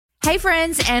Hey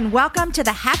friends, and welcome to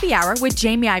the Happy Hour with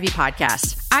Jamie Ivey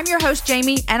podcast. I'm your host,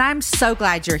 Jamie, and I'm so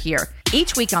glad you're here.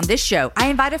 Each week on this show, I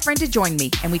invite a friend to join me,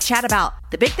 and we chat about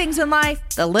the big things in life,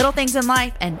 the little things in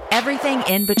life, and everything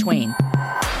in between.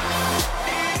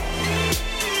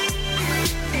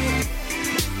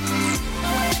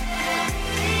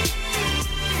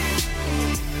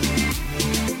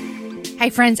 Hey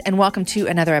friends, and welcome to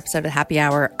another episode of the Happy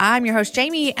Hour. I'm your host,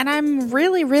 Jamie, and I'm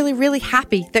really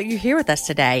happy that you're here with us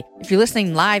today. If you're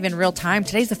listening live in real time,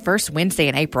 today's the first Wednesday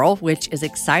in April, which is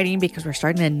exciting because we're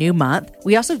starting a new month.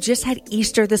 We also just had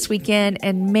Easter this weekend,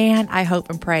 and man, I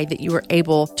hope and pray that you were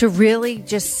able to really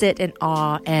just sit in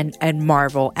awe and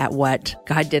marvel at what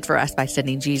God did for us by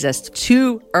sending Jesus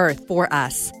to earth for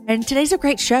us. And today's a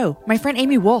great show. My friend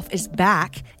Amy Wolff is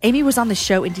back. Amy was on the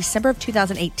show in December of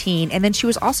 2018, and then she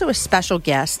was also a special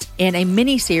guest in a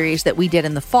mini series that we did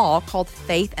in the fall called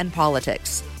Faith and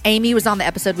Politics. Amy was on the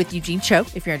episode with Eugene Cho,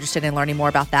 if you're interested in learning more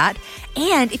about that.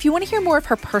 And if you want to hear more of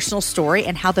her personal story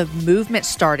and how the movement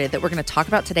started that we're going to talk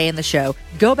about today in the show,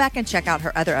 go back and check out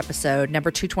her other episode,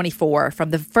 number 224, from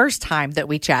the first time that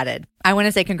we chatted. I want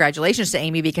to say congratulations to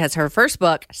Amy because her first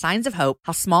book, Signs of Hope,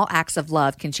 How Small Acts of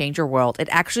Love Can Change Your World, it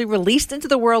actually released into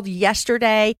the world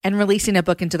yesterday, and releasing a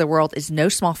book into the world is no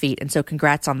small feat, and so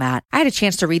congrats on that. I had a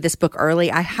chance to read this book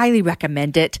early. I highly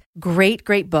recommend it. Great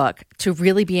book to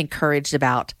really be encouraged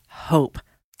about hope.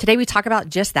 Today, we talk about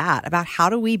just that, about how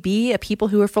do we be a people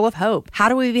who are full of hope? How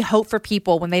do we be hope for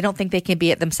people when they don't think they can be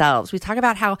it themselves? We talk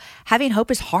about how having hope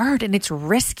is hard and it's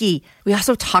risky. We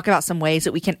also talk about some ways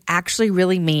that we can actually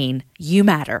really mean you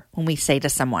matter when we say to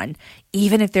someone,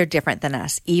 even if they're different than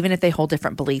us, even if they hold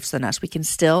different beliefs than us, we can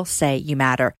still say you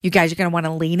matter. You guys are going to want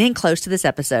to lean in close to this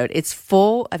episode. It's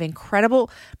full of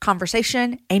incredible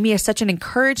conversation. Amy is such an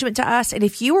encouragement to us. And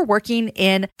if you are working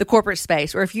in the corporate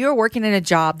space, or if you are working in a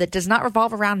job that does not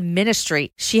revolve around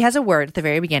ministry, she has a word at the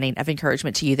very beginning of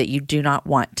encouragement to you that you do not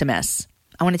want to miss.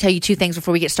 I want to tell you two things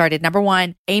before we get started. Number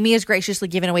one, Amy has graciously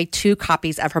given away 2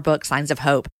 copies of her book, Signs of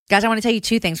Hope. Guys, I want to tell you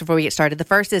 2 things before we get started. The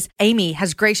first is Amy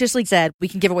has graciously said we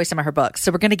can give away some of her books.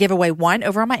 So we're going to give away one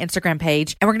over on my Instagram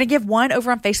page, and we're going to give one over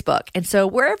on Facebook. And so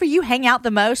wherever you hang out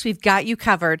the most, we've got you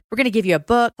covered. We're going to give you a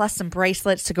book plus some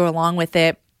bracelets to go along with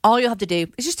it. All you'll have to do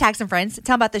is just tag some friends,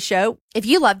 tell them about the show. If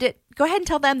you loved it, go ahead and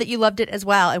tell them that you loved it as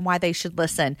well and why they should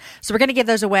listen. So we're going to give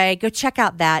those away. Go check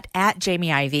out that at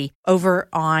Jamie Ivey over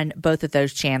on both of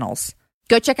those channels.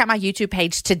 Go check out my YouTube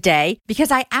page today because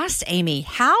I asked Amy,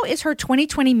 how is her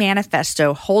 2020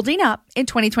 manifesto holding up in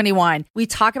 2021? We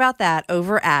talk about that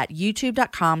over at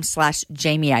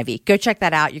youtube.com/Jamie Ivey. Go check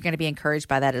that out. You're going to be encouraged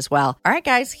by that as well. All right,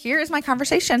 guys, here is my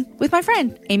conversation with my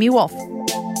friend, Amy Wolff.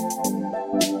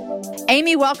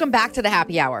 Amy, welcome back to the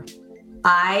Happy Hour.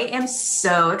 I am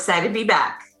so excited to be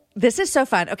back. This is so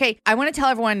fun. Okay, I want to tell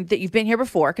everyone that you've been here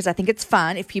before because I think it's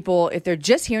fun. If they're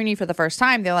just hearing you for the first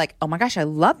time, they're like, oh my gosh, I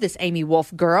love this Amy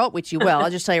Wolff girl, which you will. I'll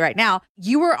just tell you right now.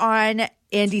 You were on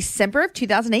in December of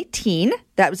 2018.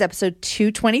 That was episode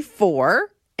 224.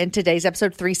 And today's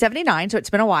episode 379, so it's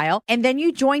been a while. And then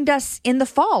you joined us in the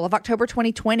fall of October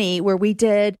 2020, where we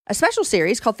did a special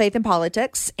series called Faith and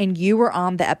Politics. And you were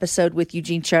on the episode with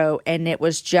Eugene Cho, and it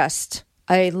was just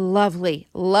a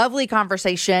lovely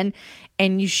conversation.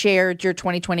 And you shared your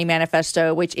 2020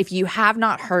 manifesto, which if you have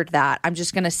not heard that, I'm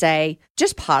just going to say,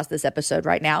 just pause this episode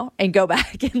right now and go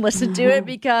back and listen to it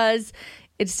because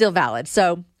it's still valid.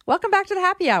 So welcome back to the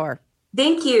Happy Hour.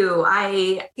 Thank you.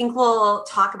 I think we'll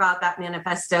talk about that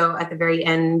manifesto at the very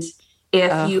end.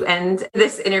 If you end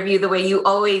this interview the way you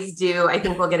always do, I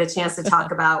think we'll get a chance to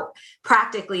talk about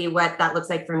practically what that looks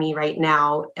like for me right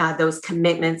now. Those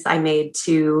commitments I made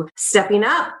to stepping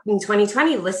up in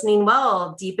 2020, listening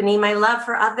well, deepening my love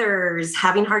for others,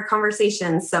 having hard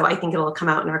conversations. So I think it'll come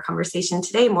out in our conversation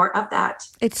today, more of that.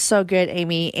 It's so good,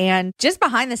 Amy. And just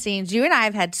behind the scenes, you and I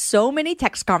have had so many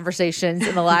text conversations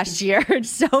in the last year,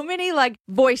 so many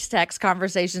voice text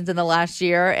conversations in the last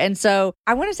year. And so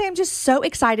I want to say I'm just so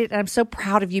excited and I'm so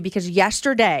proud of you because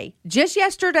just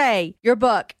yesterday, your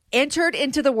book entered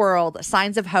into the world,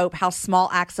 Signs of Hope, How Small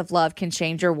Acts of Love Can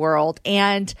Change Your World.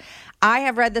 And I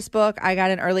have read this book. I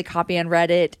got an early copy and read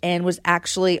it and was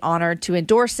actually honored to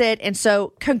endorse it. And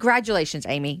so congratulations,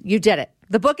 Amy. You did it.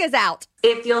 The book is out.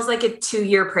 It feels like a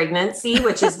 2-year pregnancy,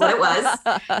 which is what it was.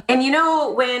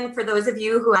 And for those of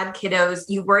you who had kiddos,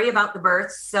 you worry about the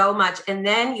birth so much. And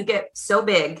then you get so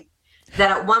big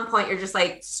that at one point you're just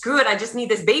like, screw it. I just need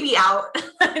this baby out.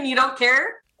 And you don't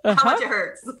care how much it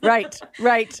hurts.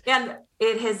 Right. And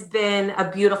It has been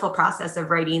a beautiful process of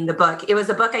writing the book. It was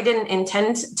a book I didn't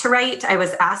intend to write. I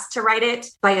was asked to write it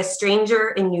by a stranger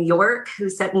in New York who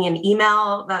sent me an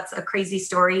email. That's a crazy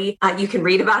story. You can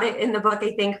read about it in the book,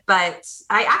 I think. But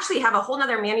I actually have a whole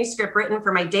nother manuscript written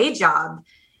for my day job.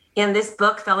 And this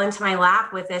book fell into my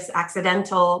lap with this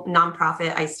accidental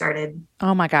nonprofit I started.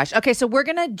 Oh my gosh. Okay, so we're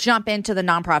going to jump into the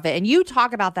nonprofit. And you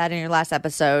talk about that in your last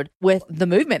episode with the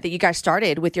movement that you guys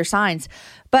started with your signs.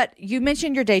 But you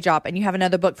mentioned your day job and you have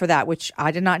another book for that, which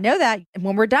I did not know that. And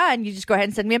when we're done, you just go ahead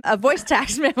and send me a voice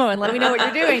text memo and let me know what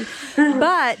you're doing.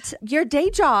 But your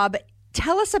day job,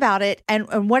 tell us about it.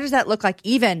 And what does that look like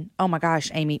even, oh my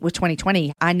gosh, Amy, with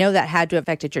 2020? I know that had to have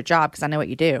affected your job because I know what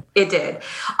you do. It did.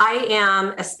 I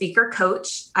am a speaker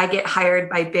coach. I get hired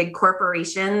by big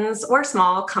corporations or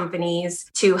small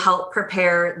companies to help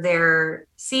prepare their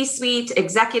C-suite,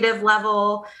 executive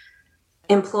level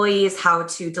employees how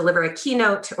to deliver a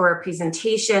keynote or a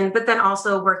presentation, but then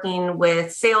also working with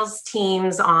sales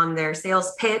teams on their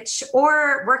sales pitch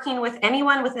or working with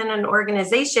anyone within an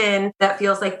organization that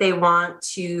feels like they want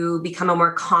to become a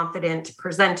more confident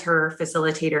presenter,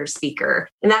 facilitator, speaker.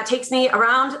 And that takes me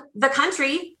around the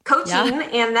country coaching,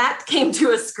 and that came to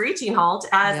a screeching halt,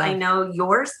 as I know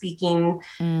your speaking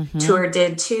tour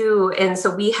did too. And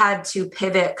so we had to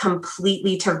pivot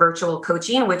completely to virtual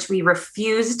coaching, which we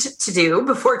refused to do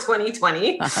before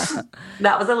 2020.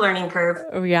 That was a learning curve.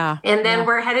 Oh, yeah. And then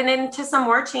we're headed into some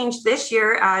more change this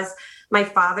year as my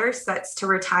father sets to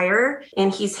retire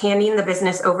and he's handing the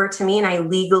business over to me. And I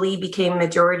legally became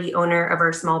majority owner of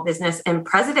our small business and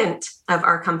president of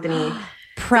our company.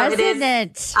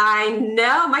 President. So I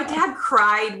know. My dad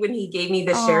cried when he gave me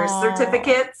the share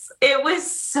certificates. It was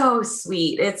so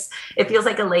sweet. It feels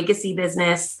like a legacy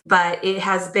business, but it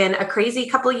has been a crazy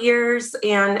couple of years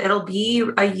and it'll be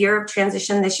a year of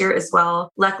transition this year as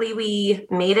well. Luckily, we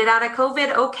made it out of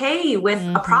COVID okay with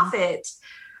a profit.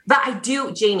 But I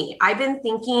do, Jamie, I've been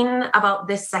thinking about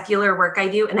this secular work I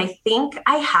do, and I think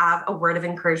I have a word of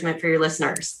encouragement for your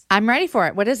listeners. I'm ready for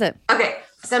it. What is it? Okay.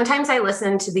 Sometimes I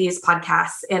listen to these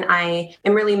podcasts and I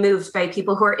am really moved by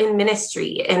people who are in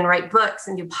ministry and write books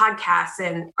and do podcasts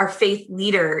and are faith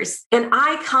leaders. And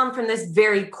I come from this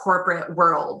very corporate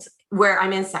world where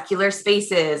I'm in secular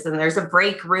spaces and there's a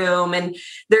break room and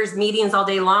there's meetings all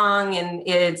day long and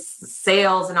it's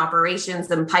sales and operations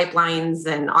and pipelines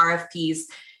and RFPs.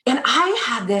 And I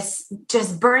have this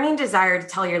just burning desire to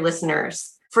tell your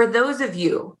listeners, for those of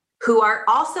you who are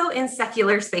also in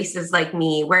secular spaces like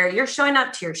me, where you're showing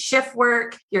up to your shift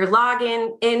work, you're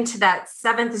logging into that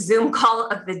 7th Zoom call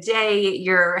of the day,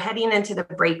 you're heading into the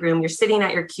break room, you're sitting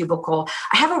at your cubicle.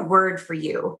 I have a word for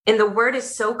you. And the word is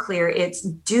so clear. It's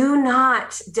do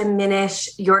not diminish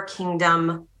your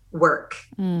kingdom work.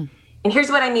 And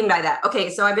here's what I mean by that. Okay,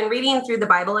 so I've been reading through the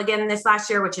Bible again this last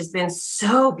year, which has been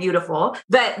so beautiful.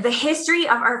 But the history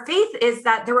of our faith is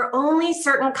that there were only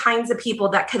certain kinds of people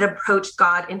that could approach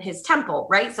God in his temple,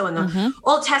 right? So in the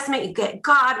Old Testament, you get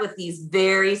God with these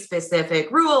very specific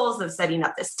rules of setting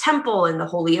up this temple in the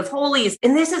Holy of Holies.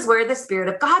 And this is where the Spirit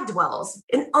of God dwells.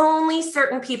 And only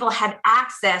certain people had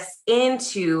access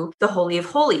into the Holy of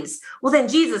Holies. Well, then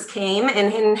Jesus came,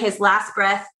 and in his last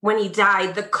breath, when he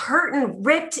died, the curtain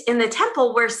ripped in the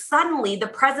temple, where suddenly the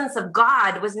presence of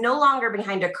God was no longer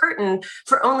behind a curtain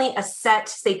for only a set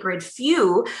sacred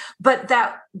few, but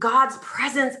that God's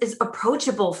presence is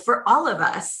approachable for all of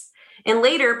us. And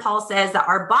later, Paul says that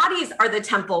our bodies are the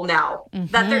temple now,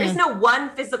 that there is no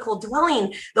one physical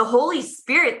dwelling. The Holy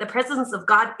Spirit, the presence of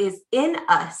God is in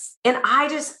us. And I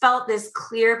just felt this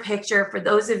clear picture for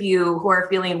those of you who are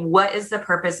feeling, what is the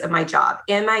purpose of my job?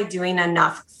 Am I doing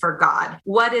enough for God?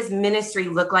 What does ministry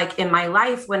look like in my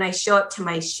life when I show up to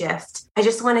my shift? I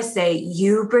just want to say,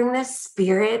 you bring the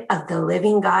Spirit of the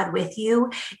living God with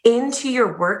you into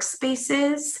your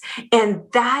workspaces, and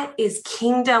that is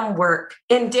kingdom work.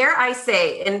 And dare I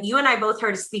say, and you and I both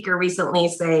heard a speaker recently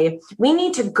say, we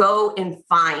need to go and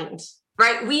find,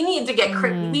 right? We need to get,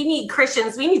 we need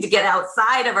Christians. We need to get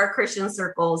outside of our Christian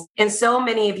circles. And so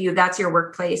many of you, that's your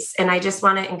workplace. And I just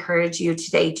want to encourage you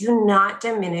today, do not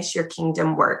diminish your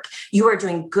kingdom work. You are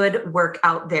doing good work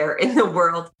out there in the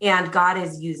world, and God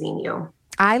is using you.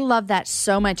 I love that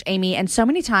so much, Amy. And so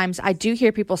many times I do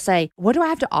hear people say, what do I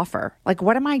have to offer? Like,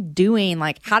 what am I doing?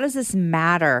 Like, how does this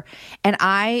matter? And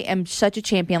I am such a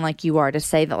champion like you are to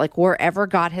say that, like, wherever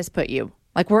God has put you,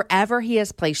 like wherever he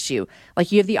has placed you,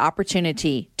 like you have the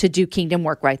opportunity to do kingdom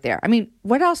work right there. I mean,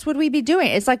 what else would we be doing?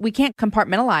 It's like we can't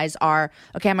compartmentalize our,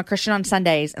 okay, I'm a Christian on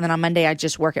Sundays and then on Monday I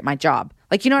just work at my job.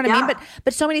 Like, you know what I mean?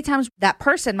 But so many times that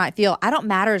person might feel, I don't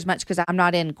matter as much because I'm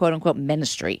not in quote unquote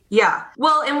ministry. Yeah.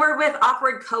 Well, and we're with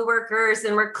awkward coworkers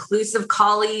and reclusive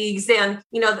colleagues. And,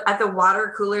 at the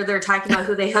water cooler, they're talking about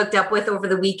who they hooked up with over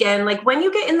the weekend. Like, when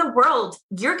you get in the world,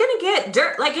 you're going to get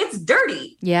dirt. Like, it's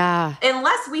dirty. Yeah.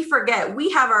 Unless we forget, we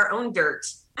have our own dirt.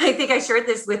 I think I shared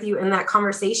this with you in that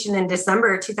conversation in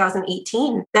December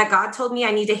 2018, that God told me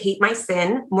I need to hate my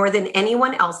sin more than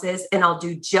anyone else's, and I'll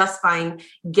do just fine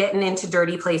getting into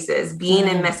dirty places, being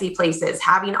in messy places,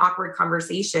 having awkward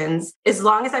conversations, as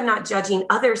long as I'm not judging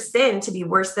other sin to be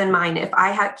worse than mine. If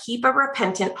I keep a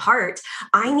repentant heart,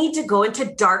 I need to go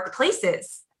into dark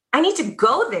places. I need to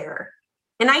go there.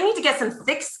 And I need to get some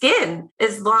thick skin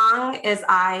as long as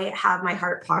I have my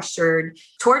heart postured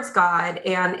towards God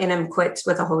and am equipped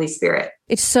with the Holy Spirit.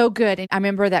 It's so good. And I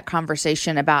remember that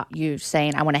conversation about you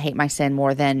saying, I want to hate my sin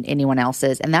more than anyone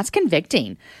else's. And that's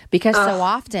convicting because so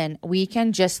often we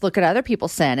can just look at other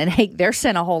people's sin and hate their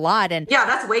sin a whole lot. And yeah,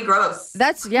 that's way gross.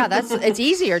 It's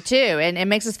easier too. And it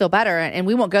makes us feel better. And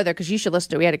we won't go there because you should listen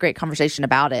to it. We had a great conversation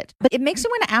about it. But it makes me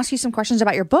want to ask you some questions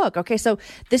about your book. Okay, so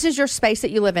this is your space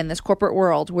that you live in, this corporate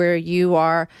world where you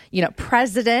are,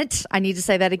 president. I need to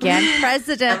say that again,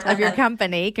 president of your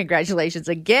company. Congratulations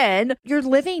again. You're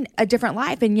living a different life.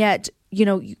 And yet,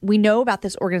 we know about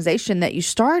this organization that you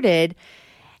started.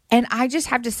 And I just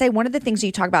have to say, one of the things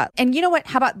you talk about, and you know what?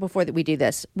 How about before that we do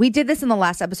this? We did this in the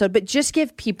last episode, but just give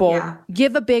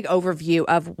a big overview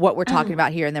of what we're talking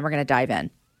about here. And then we're going to dive in.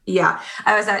 Yeah.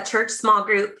 I was at church small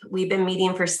group. We've been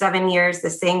meeting for 7 years, the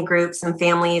same group, some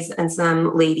families and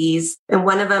some ladies. And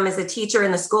one of them is a teacher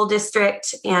in the school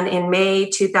district. And in May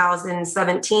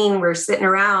 2017, we're sitting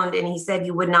around and he said,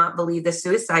 you would not believe the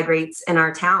suicide rates in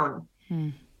our town.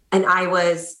 And I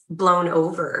was blown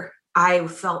over. It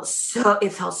felt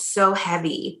so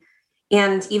heavy.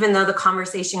 And even though the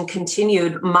conversation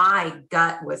continued, my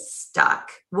gut was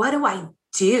stuck. What do I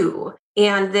do?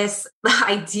 And this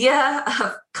idea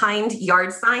of kind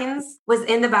yard signs was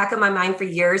in the back of my mind for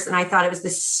years. And I thought it was the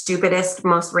stupidest,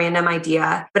 most random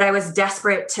idea. But I was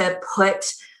desperate to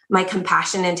put my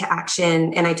compassion into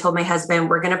action. And I told my husband,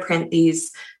 we're going to print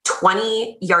these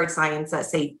 20 yard signs that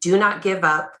say, do not give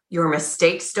up. Your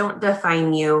mistakes don't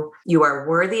define you. You are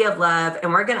worthy of love.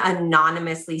 And we're going to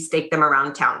anonymously stake them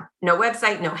around town. No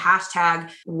website, no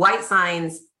hashtag, white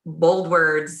signs, bold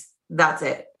words. That's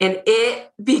it. And it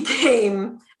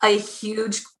became a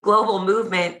huge global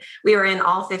movement. We were in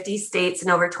all 50 states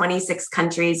and over 26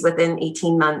 countries within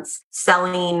 18 months,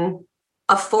 selling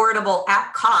affordable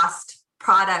at cost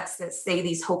products that say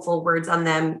these hopeful words on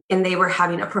them. And they were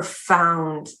having a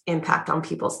profound impact on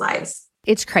people's lives.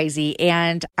 It's crazy.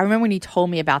 And I remember when you told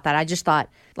me about that, I just thought,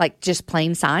 just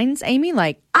plain signs, Amy,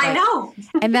 I know.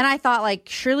 And then I thought,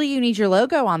 surely you need your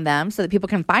logo on them so that people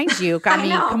can find you. I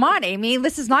mean, come on, Amy,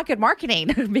 this is not good marketing.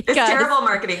 It's terrible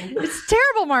marketing. It's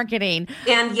terrible marketing.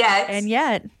 And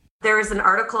yet, there was an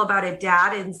article about a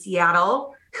dad in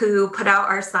Seattle who put out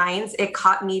our signs. It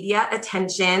caught media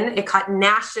attention. It caught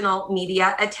national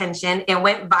media attention and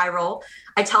went viral.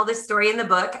 I tell this story in the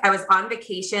book. I was on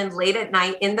vacation late at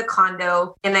night in the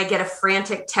condo and I get a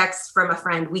frantic text from a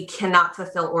friend. We cannot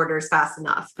fulfill orders fast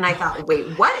enough. And I thought,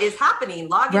 wait, what is happening?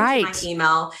 Log into my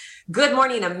email. Good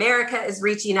Morning America is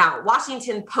reaching out.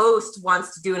 Washington Post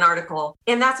wants to do an article.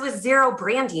 And that's with zero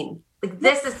branding.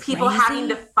 This is people having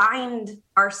to find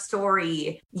our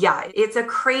story. Yeah, it's a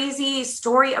crazy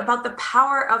story about the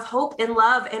power of hope and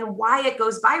love and why it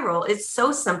goes viral. It's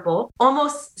so simple,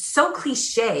 almost so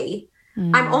cliche.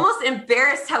 I'm almost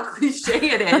embarrassed how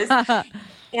cliche it is.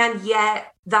 And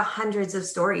yet the hundreds of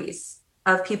stories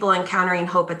of people encountering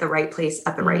hope at the right place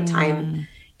at the right time.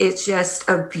 It's just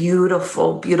a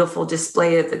beautiful, beautiful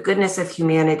display of the goodness of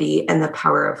humanity and the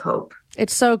power of hope.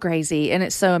 It's so crazy and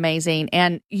it's so amazing.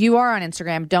 And you are on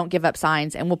Instagram, Don't Give Up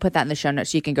Signs, and we'll put that in the show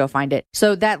notes so you can go find it.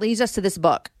 So that leads us to this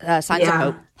book, Signs of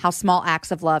Hope, How Small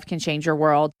Acts of Love Can Change Your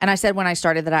World. And I said when I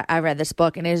started that I read this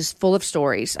book and it is full of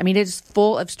stories. I mean, it is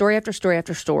full of story after story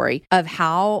after story of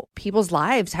how people's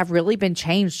lives have really been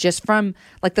changed just from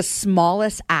the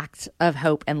smallest act of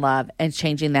hope and love and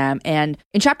changing them. And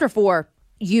in chapter 4,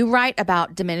 you write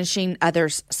about diminishing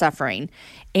others' suffering.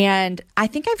 And I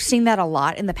think I've seen that a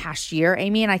lot in the past year,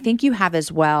 Amy, and I think you have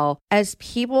as well, as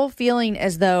people feeling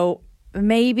as though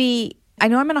maybe, I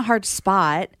know I'm in a hard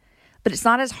spot, but it's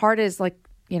not as hard as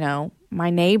my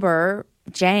neighbor,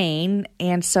 Jane.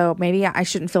 And so maybe I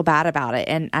shouldn't feel bad about it.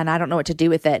 And I don't know what to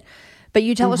do with it. But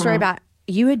you tell a story about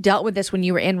you had dealt with this when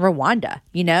you were in Rwanda,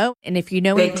 and if you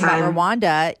know anything about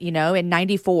Rwanda, in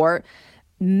 94,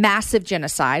 massive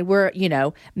genocide where,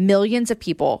 millions of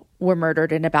people were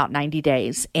murdered in about 90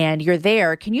 days and you're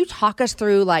there. Can you talk us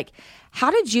through How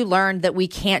did you learn that we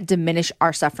can't diminish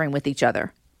our suffering with each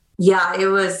other? Yeah, it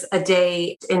was a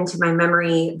day into my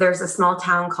memory. There's a small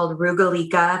town called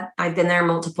Rugalika. I've been there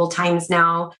multiple times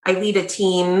now. I lead a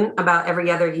team about every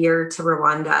other year to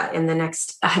Rwanda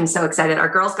I'm so excited. Our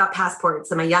girls got passports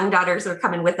and my young daughters are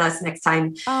coming with us next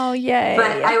time. Oh, yay.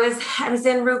 But I was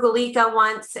in Rugalika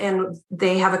once, and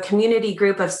they have a community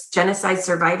group of genocide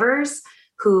survivors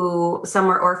who some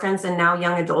were orphans and now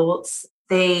young adults.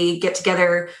 They get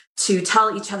together to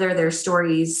tell each other their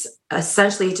stories,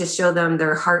 essentially to show them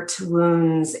their heart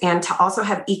wounds and to also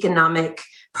have economic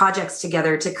projects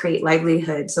together to create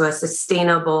livelihood. So a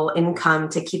sustainable income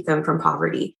to keep them from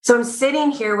poverty. So I'm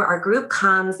sitting here where our group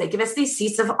comes, they give us these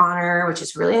seats of honor, which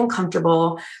is really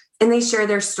uncomfortable, and they share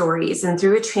their stories. And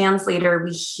through a translator,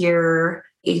 we hear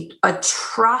an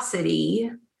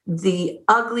atrocity, the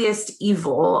ugliest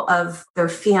evil of their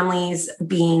families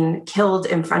being killed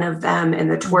in front of them and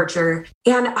the torture.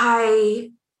 And I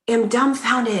am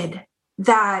dumbfounded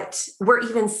that we're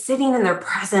even sitting in their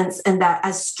presence and that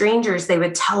as strangers, they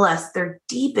would tell us their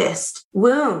deepest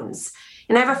wounds.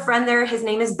 And I have a friend there. His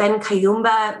name is Ben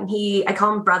Kayumba. I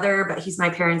call him brother, but he's my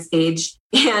parents' age.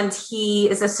 And he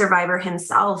is a survivor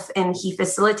himself. And he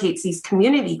facilitates these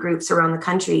community groups around the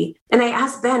country. And I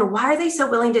asked Ben, why are they so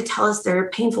willing to tell us their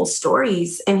painful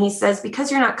stories? And he says,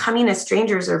 because you're not coming as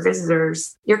strangers or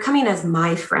visitors, you're coming as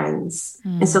my friends.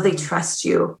 And so they trust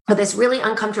you. But this really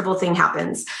uncomfortable thing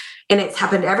happens. And it's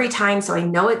happened every time. So I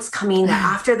know it's coming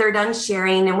after they're done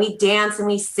sharing, and we dance and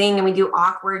we sing and we do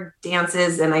awkward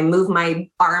dances and I move my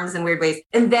arms in weird ways.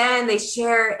 And then they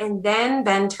share. And then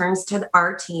Ben turns to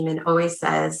our team and always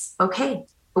says, okay,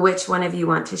 which one of you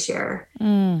want to share?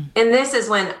 And this is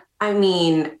when,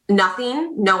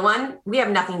 no one, we have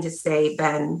nothing to say,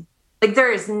 Ben. Like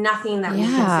there is nothing that we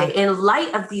can say in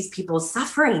light of these people's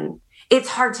suffering. It's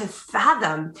hard to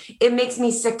fathom. It makes me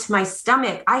sick to my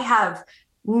stomach. I have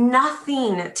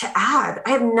nothing to add.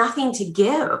 I have nothing to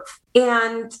give.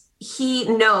 And he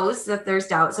knows that there's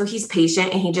doubt. So he's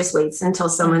patient and he just waits until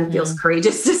someone feels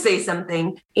courageous to say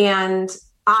something. And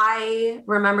I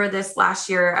remember this last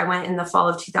year, I went in the fall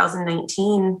of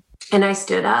 2019 and I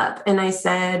stood up and I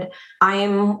said, I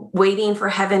am waiting for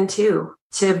heaven too,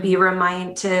 to be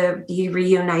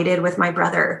reunited with my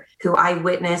brother who I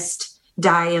witnessed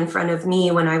die in front of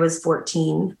me when I was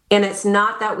 14. And it's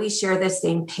not that we share the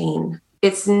same pain.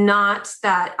 It's not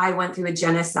that I went through a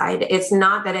genocide. It's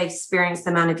not that I experienced the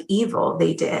amount of evil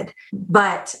they did,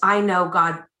 but I know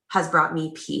God has brought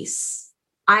me peace.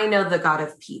 I know the God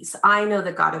of peace. I know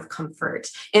the God of comfort,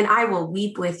 and I will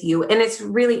weep with you. And it's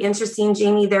really interesting,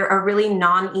 Jamie, they're a really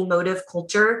non-emotive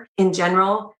culture in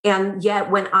general. And yet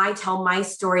when I tell my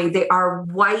story, they are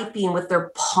wiping with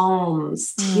their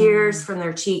palms, tears from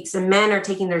their cheeks. And men are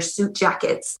taking their suit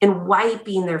jackets and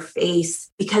wiping their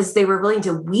face because they were willing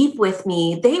to weep with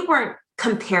me. They weren't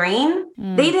comparing.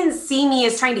 They didn't see me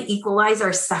as trying to equalize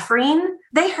our suffering.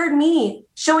 They heard me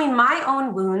showing my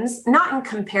own wounds, not in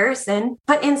comparison,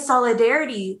 but in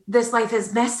solidarity. This life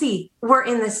is messy. We're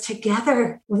in this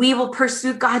together. We will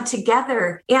pursue God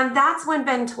together. And that's when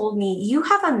Ben told me, you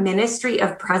have a ministry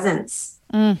of presence.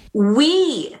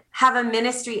 We have a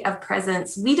ministry of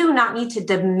presence. We do not need to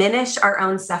diminish our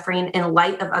own suffering in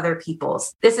light of other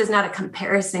people's. This is not a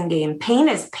comparison game. Pain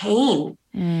is pain.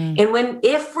 And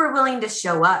if we're willing to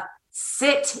show up,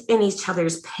 sit in each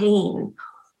other's pain,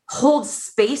 hold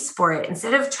space for it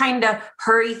instead of trying to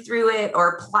hurry through it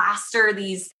or plaster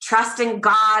these trust in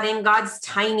God and God's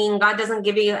timing. God doesn't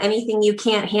give you anything you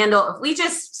can't handle. If we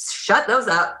just shut those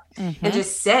up and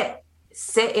just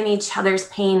sit in each other's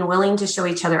pain, willing to show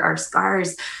each other our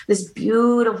scars, this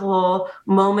beautiful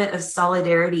moment of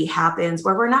solidarity happens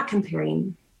where we're not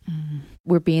comparing.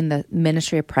 We're being the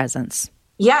ministry of presence.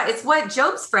 Yeah, it's what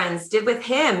Job's friends did with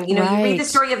him. You read the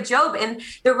story of Job, and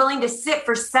they're willing to sit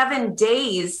for 7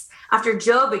 days after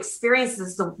Job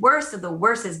experiences the worst of the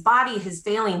worst. His body is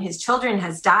failing, his children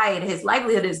has died, his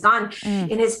livelihood is gone, and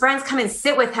his friends come and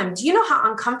sit with him. Do you know how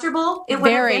uncomfortable it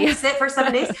would have been to sit for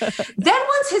 7 days? Then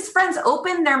once his friends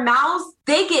open their mouths,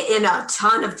 they get in a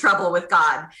ton of trouble with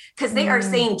God because they are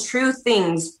saying true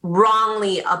things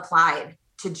wrongly applied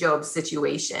to Job's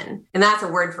situation. And that's a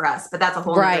word for us, but that's a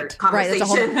whole other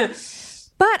conversation.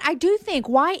 But I do think,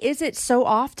 why is it so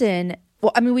often,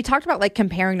 we talked about like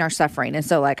comparing our suffering. And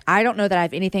so like, I don't know that I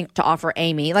have anything to offer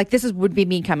Amy. Like would be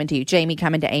me coming to you, Jamie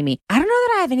coming to Amy. I don't know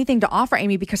that I have anything to offer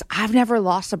Amy because I've never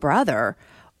lost a brother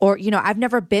or, I've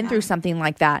never been through something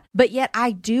like that. But yet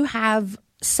I do have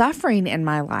suffering in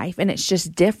my life and it's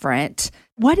just different.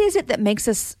 What is it that makes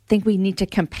us think we need to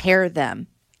compare them?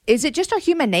 Is it just our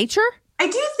human nature? I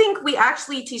do think we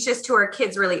actually teach this to our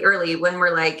kids really early when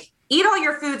we're like, eat all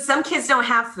your food. Some kids don't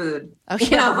have food. Oh,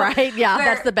 yeah, right. Yeah,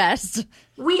 that's the best.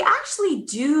 We actually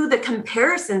do the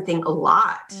comparison thing a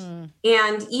lot.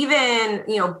 And even,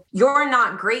 you're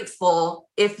not grateful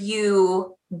if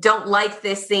you don't like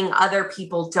this thing other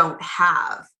people don't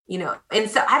have, And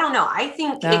so I don't know. I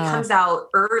think it comes out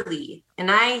early. And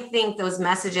I think those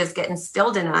messages get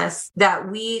instilled in us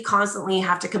that we constantly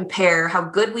have to compare how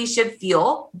good we should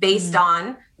feel based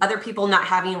on other people not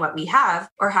having what we have,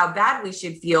 or how bad we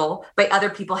should feel by other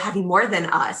people having more than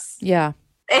us. Yeah.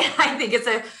 And I think it's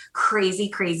a crazy,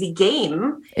 crazy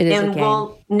game. It is and a game.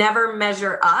 We'll never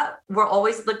measure up. We'll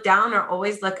always look down or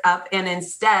always look up. And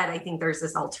instead, I think there's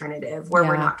this alternative where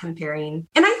we're not comparing.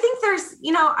 And I think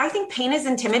I think pain is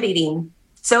intimidating.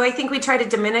 So I think we try to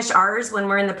diminish ours when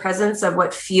we're in the presence of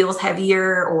what feels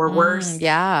heavier or worse.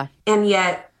 Yeah. And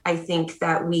yet I think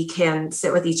that we can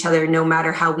sit with each other no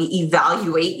matter how we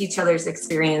evaluate each other's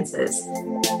experiences.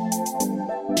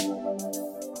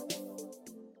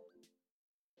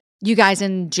 You guys,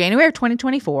 in January of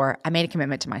 2024, I made a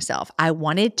commitment to myself. I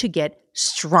wanted to get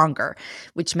stronger,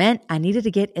 which meant I needed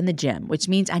to get in the gym, which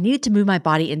means I needed to move my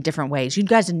body in different ways. You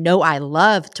guys know I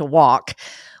love to walk.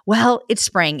 Well, it's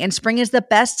spring, and spring is the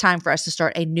best time for us to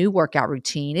start a new workout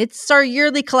routine. It's our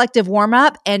yearly collective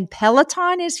warm-up, and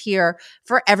Peloton is here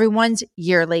for everyone's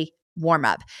yearly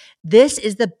warm-up. This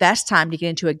is the best time to get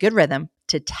into a good rhythm,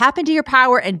 to tap into your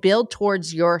power and build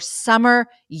towards your summer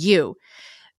you.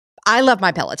 I love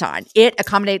my Peloton. It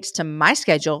accommodates to my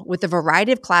schedule with a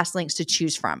variety of class links to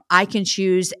choose from. I can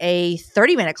choose a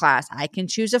 30-minute class. I can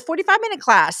choose a 45-minute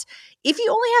class. If you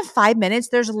only have 5 minutes,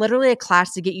 there's literally a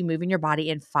class to get you moving your body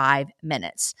in 5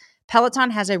 minutes. Peloton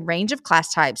has a range of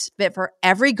class types fit for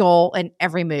every goal and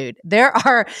every mood. There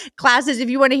are classes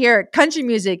if you want to hear country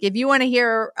music, if you want to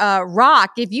hear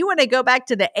rock, if you want to go back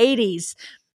to the 80s.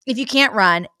 If you can't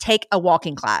run, take a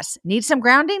walking class. Need some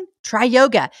grounding? Try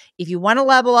yoga. If you want to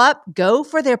level up, go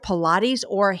for their Pilates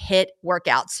or HIIT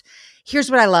workouts.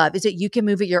 Here's what I love is that you can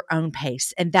move at your own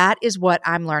pace. And that is what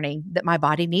I'm learning that my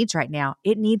body needs right now.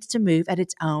 It needs to move at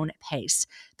its own pace.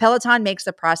 Peloton makes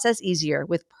the process easier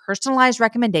with personalized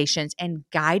recommendations and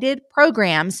guided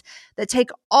programs that take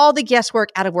all the guesswork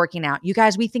out of working out. You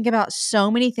guys, we think about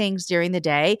so many things during the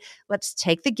day. Let's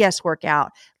take the guesswork out.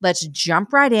 Let's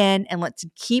jump right in and let's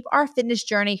keep our fitness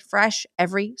journey fresh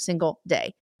every single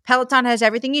day. Peloton has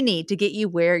everything you need to get you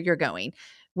where you're going.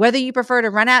 Whether you prefer to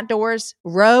run outdoors,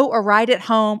 row or ride at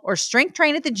home, or strength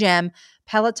train at the gym,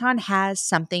 Peloton has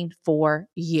something for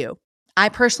you. I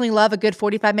personally love a good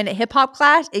 45-minute hip hop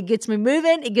class. It gets me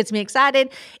moving. It gets me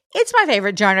excited. It's my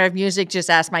favorite genre of music. Just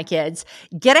ask my kids.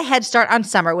 Get a head start on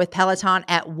summer with Peloton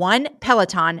at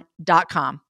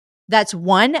onepeloton.com. That's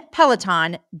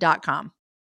onepeloton.com.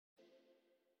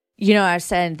 I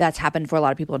said that's happened for a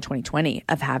lot of people in 2020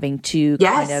 of having to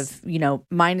kind of,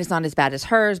 mine is not as bad as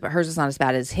hers, but hers is not as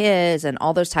bad as his and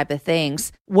all those type of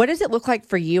things. What does it look like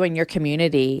for you and your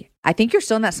community? I think you're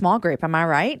still in that small group. Am I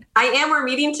right? I am. We're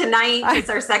meeting tonight.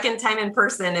 It's our second time in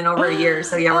person in over a year.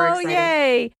 So yeah, we're excited.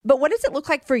 Yay. But what does it look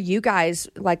like for you guys,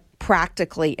 like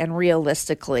practically and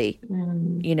realistically?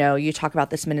 You talk about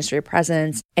this ministry of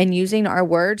presence and using our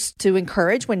words to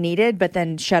encourage when needed, but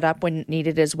then shut up when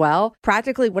needed as well.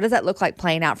 Practically, what does that look like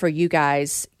playing out for you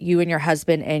guys, you and your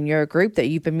husband and your group that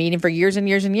you've been meeting for years and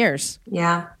years and years?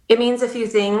 Yeah. It means a few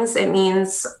things. It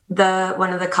means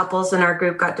one of the couples in our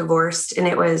group got divorced and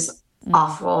it was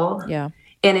awful. Yeah.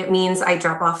 And it means I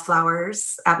drop off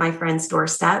flowers at my friend's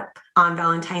doorstep on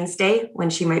Valentine's Day when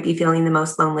she might be feeling the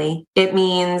most lonely. It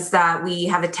means that we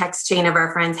have a text chain of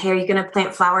our friends. Hey, are you going to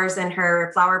plant flowers in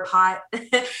her flower pot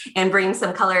and bring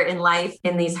some color in life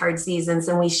in these hard seasons?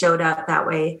 And we showed up that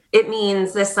way. It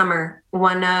means this summer,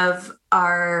 one of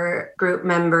our group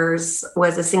members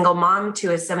was a single mom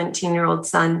to a 17-year-old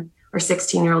son or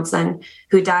 16-year-old son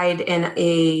who died in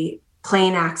a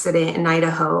plane accident in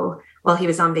Idaho while he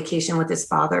was on vacation with his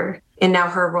father. And now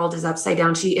her world is upside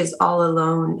down. She is all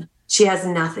alone. She has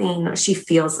nothing. She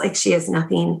feels like she has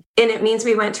nothing. And it means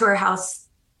we went to her house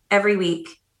every week,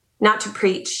 not to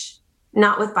preach,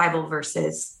 not with Bible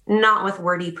verses, not with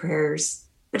wordy prayers,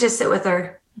 but just sit with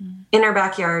her in her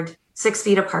backyard, 6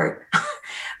 feet apart.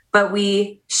 But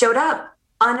we showed up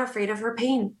unafraid of her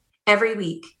pain every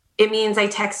week. It means I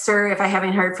text her if I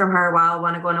haven't heard from her a while,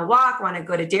 want to go on a walk, want to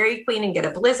go to Dairy Queen and get a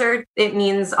Blizzard. It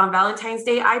means on Valentine's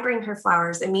Day, I bring her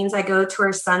flowers. It means I go to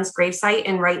her son's gravesite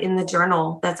and write in the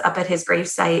journal that's up at his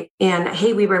gravesite. And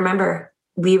hey, we remember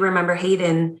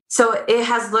Hayden. So it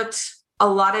has looked a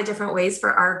lot of different ways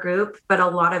for our group, but a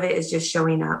lot of it is just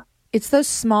showing up. It's those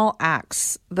small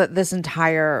acts that this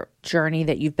entire journey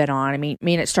that you've been on. I mean,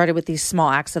 it started with these small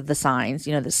acts of the signs,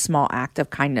 this small act of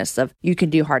kindness of you can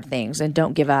do hard things and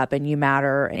don't give up and you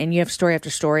matter. And you have story after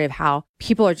story of how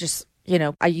people are just,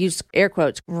 I use air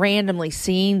quotes, randomly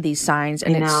seeing these signs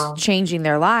and it's changing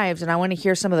their lives. And I want to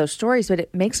hear some of those stories, but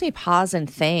it makes me pause and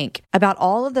think about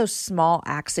all of those small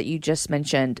acts that you just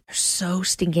mentioned. They're so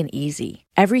stinking easy.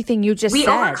 Everything you just said. We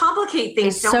overcomplicate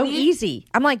things, don't so we? easy.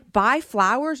 I'm like, buy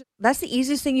flowers. That's the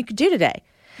easiest thing you could do today.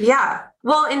 Yeah.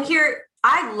 Well, and here,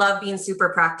 I love being super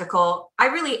practical. I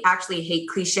really actually hate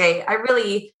cliche. I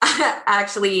really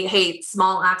actually hate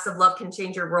small acts of love can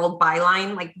change your world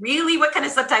byline. Like, really? What kind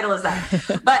of subtitle is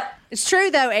that? But it's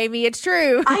true though, Amy. It's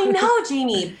true. I know,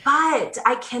 Jamie, but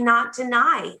I cannot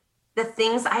deny the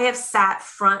things I have sat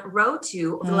front row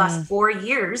to over the last 4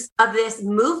 years of this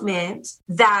movement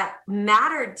that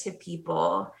mattered to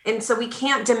people. And so we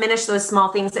can't diminish those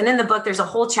small things. And in the book, there's a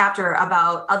whole chapter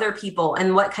about other people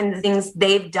and what kind of things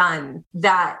they've done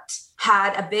that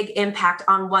had a big impact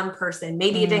on one person.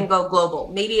 Maybe it didn't go global.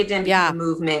 Maybe it didn't become a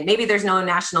movement. Maybe there's no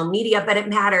national media, but it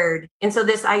mattered. And so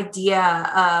this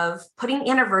idea of putting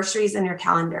anniversaries in your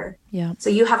calendar. Yeah. So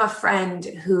you have a friend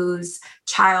whose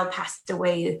child passed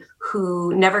away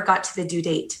who never got to the due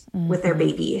date with their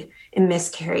baby and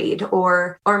miscarried,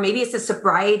 or maybe it's a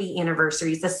sobriety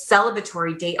anniversary, it's a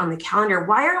celebratory date on the calendar.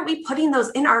 Why aren't we putting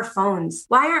those in our phones?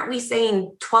 Why aren't we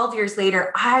saying 12 years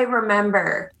later, I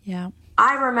remember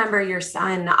your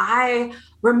son. I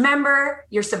remember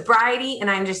your sobriety and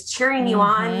I'm just cheering you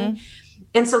on.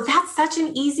 And so that's such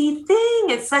an easy thing.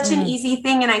 It's such an easy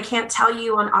thing. And I can't tell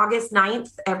you on August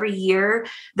 9th, every year,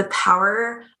 the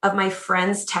power of my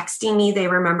friends texting me, they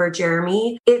remember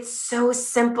Jeremy. It's so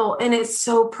simple and it's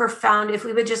so profound. If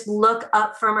we would just look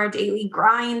up from our daily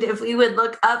grind, if we would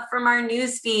look up from our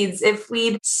news feeds, if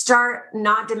we'd start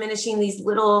not diminishing these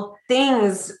little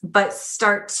things, but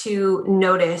start to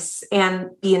notice and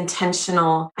be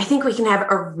intentional, I think we can have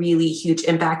a really huge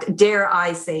impact. Dare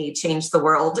I say, change the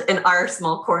world in our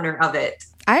small corner of it.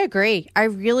 I agree. I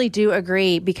really do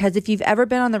agree, because if you've ever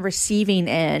been on the receiving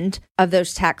end of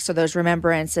those texts or those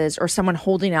remembrances or someone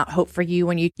holding out hope for you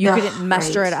when you couldn't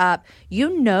muster it up,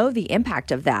 the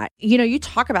impact of that. You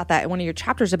talk about that in one of your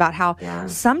chapters about how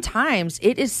sometimes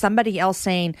it is somebody else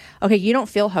saying, okay, you don't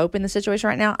feel hope in the situation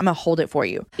right now. I'm going to hold it for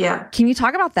you. Yeah. Can you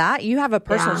talk about that? You have a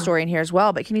personal story in here as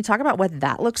well, but can you talk about what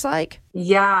that looks like?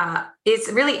 Yeah,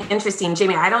 it's really interesting,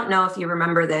 Jamie. I don't know if you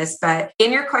remember this, but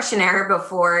in your questionnaire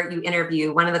before you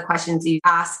interview, one of the questions you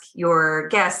ask your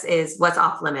guests is what's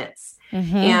off limits?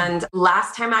 And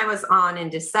last time I was on in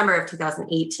December of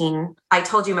 2018, I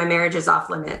told you my marriage is off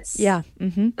limits. Yeah.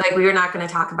 Like we were not going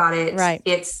to talk about it. Right.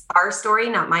 It's our story,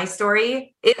 not my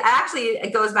story.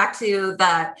 It goes back to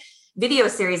the video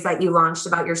series that you launched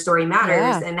about Your Story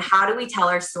Matters and how do we tell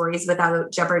our stories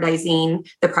without jeopardizing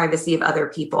the privacy of other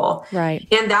people. Right.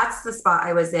 And that's the spot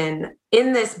I was in.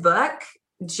 In this book,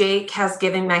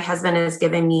 my husband has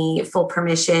given me full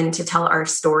permission to tell our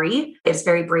story. It's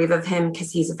very brave of him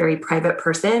because he's a very private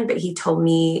person, but he told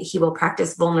me he will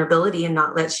practice vulnerability and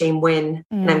not let shame win.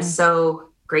 And I'm so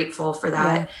grateful for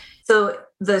that. Yeah. So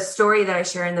the story that I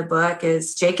share in the book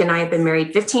is Jake and I have been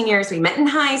married 15 years. We met in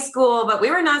high school, but we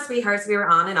were not sweethearts. We were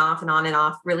on and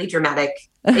off, really dramatic.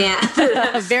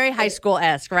 And very high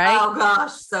school-esque, right? Oh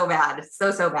gosh, so bad.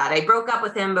 So bad. I broke up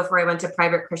with him before I went to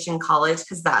private Christian college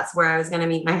because that's where I was going to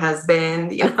meet my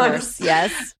husband. Of course,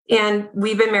 yes. And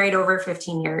we've been married over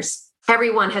 15 years.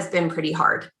 Everyone has been pretty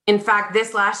hard. In fact,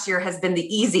 this last year has been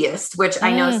the easiest, which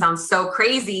I know sounds so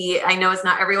crazy. I know it's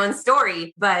not everyone's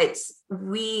story, but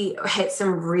we hit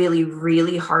some really,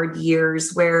 really hard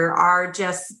years where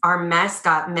our mess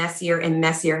got messier and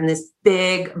messier in this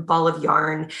big ball of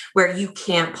yarn where you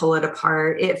can't pull it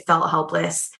apart. It felt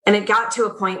helpless. And it got to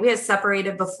a point, we had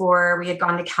separated before, we had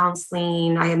gone to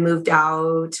counseling. I had moved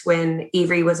out when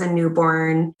Avery was a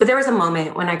newborn. But there was a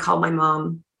moment when I called my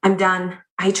mom. I'm done.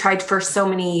 I tried for so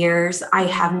many years. I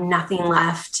have nothing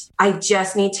left. I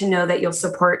just need to know that you'll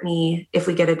support me if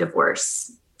we get a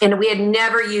divorce. And we had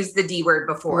never used the D word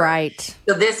before. Right.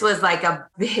 So this was like a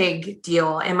big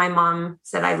deal. And my mom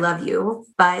said, I love you,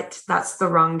 but that's the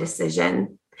wrong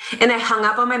decision. And I hung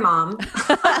up on my mom,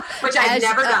 which I've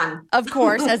never done. Of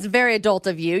course, as very adult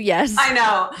of you, yes. I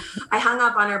know. I hung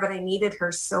up on her, but I needed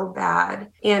her so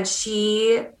bad. And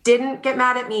she didn't get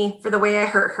mad at me for the way I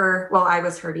hurt her while I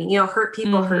was hurting. Hurt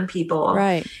people hurt people.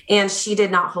 Right. And she did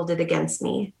not hold it against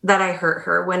me that I hurt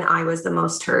her when I was the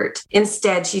most hurt.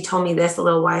 Instead, she told me this a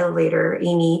little while later,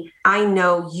 Amy, I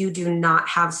know you do not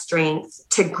have strength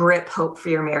to grip hope for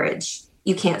your marriage.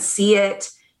 You can't see it.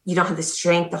 You don't have the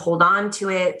strength to hold on to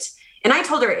it. And I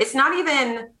told her, it's not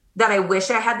even that I wish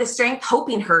I had the strength.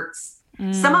 Hoping hurts.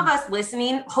 Some of us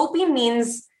listening, hoping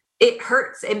means it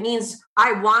hurts. It means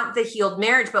I want the healed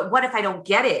marriage, but what if I don't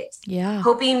get it? Yeah.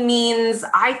 Hoping means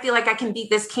I feel like I can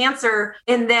beat this cancer.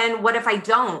 And then what if I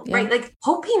don't? Right? Like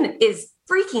hoping is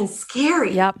freaking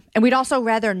scary. Yep. And we'd also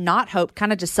rather not hope,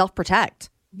 kind of just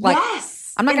self-protect. Like,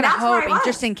 yes. I'm not going to hope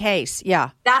just in case. Yeah.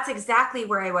 That's exactly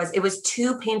where I was. It was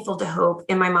too painful to hope.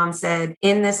 And my mom said,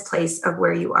 in this place of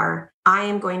where you are, I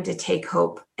am going to take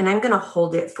hope and I'm going to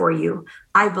hold it for you.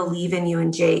 I believe in you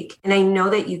and Jake. And I know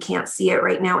that you can't see it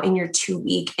right now and you're too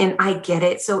weak and I get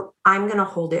it. So I'm going to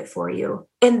hold it for you.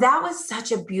 And that was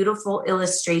such a beautiful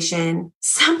illustration.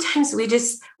 Sometimes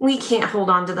we can't hold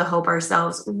on to the hope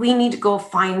ourselves. We need to go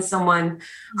find someone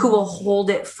who will hold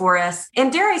it for us.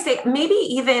 And dare I say, maybe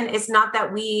even it's not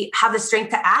that we have the strength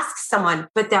to ask someone,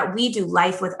 but that we do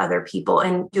life with other people.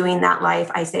 And doing that life,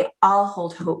 I say, I'll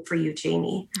hold hope for you,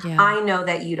 Jamie. Yeah. I know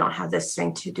that you don't have the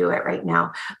strength to do it right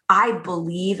now. I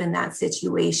believe in that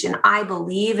situation. I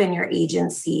believe in your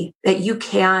agency that you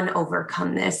can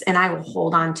overcome this, and I will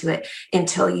hold on to it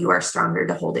until you are stronger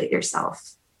to hold it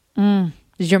yourself. Did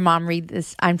your mom read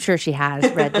this? I'm sure she has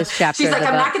read this chapter. She's like,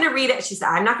 I'm not going to read it. She said,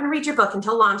 I'm not going to read your book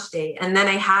until launch day. And then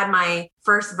I had my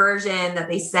first version that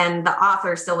they send the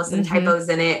author still with some typos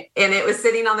in it. And it was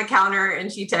sitting on the counter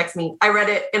and she texted me. I read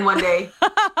it in one day.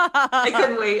 I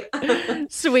couldn't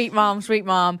wait. Sweet mom, sweet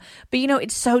mom. But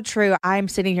it's so true. I'm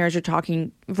sitting here as you're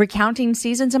talking, recounting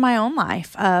seasons in my own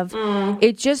life of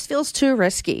it just feels too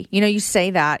risky. You say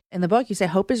that in the book, you say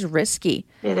hope is risky.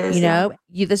 It is.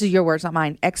 This is your words, not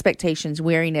mine. Expectations,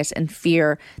 weariness, and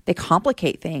fear, they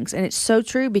complicate things. And it's so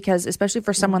true because especially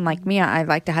for someone like me, I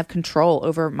like to have control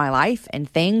over my life and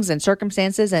things and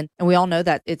circumstances. And we all know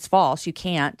that it's false. You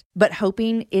can't. But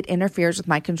hoping it interferes with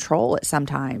my control at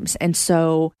sometimes. And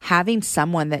so having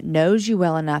someone that knows you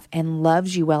well enough and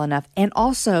loves you well enough, and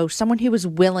also someone who is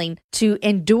willing to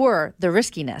endure the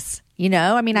riskiness, I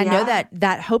know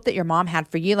that hope that your mom had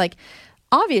for you, like,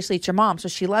 obviously it's your mom, so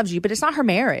she loves you, but it's not her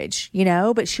marriage,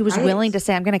 but she was willing to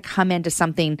say, I'm going to come into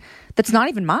something that's not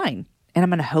even mine. And I'm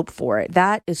going to hope for it.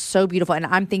 That is so beautiful. And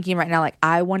I'm thinking right now, like,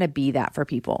 I want to be that for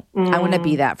people. I want to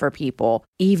be that for people,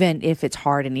 even if it's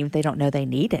hard and even if they don't know they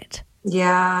need it.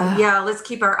 Yeah. Yeah. Let's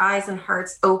keep our eyes and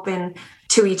hearts open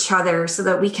to each other so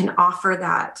that we can offer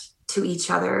that to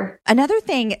each other. Another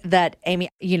thing that Amy,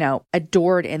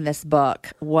 adored in this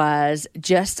book was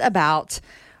just about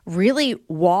really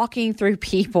walking through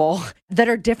people that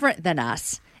are different than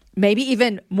us. Maybe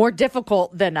even more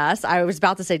difficult than us. I was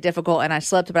about to say difficult and I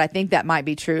slipped, but I think that might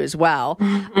be true as well.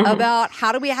 About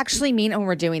how do we actually mean it when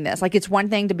we're doing this? Like, it's one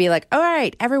thing to be like, all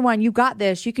right, everyone, you got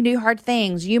this. You can do hard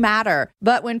things. You matter.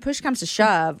 But when push comes to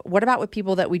shove, what about with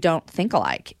people that we don't think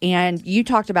alike? And you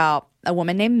talked about a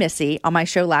woman named Missy on my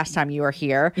show last time you were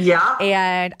here. Yeah.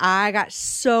 And I got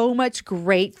so much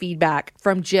great feedback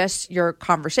from just your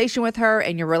conversation with her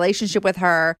and your relationship with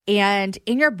her. And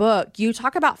in your book, you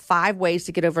talk about 5 ways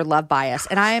to get over love bias.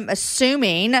 And I am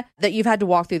assuming that you've had to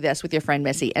walk through this with your friend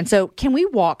Missy. And so can we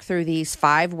walk through these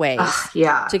 5 ways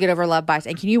to get over love bias?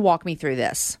 And can you walk me through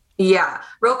this? Yeah.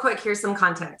 Real quick, here's some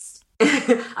context.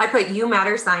 I put "you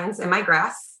matter" signs in my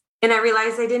grass and I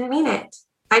realized I didn't mean it.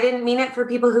 I didn't mean it for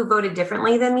people who voted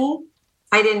differently than me.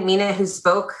 I didn't mean it who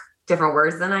spoke different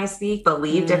words than I speak,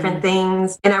 believe different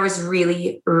things. And I was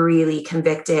really, really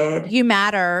convicted. You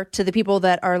matter to the people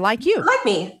that are like you. Like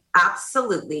me.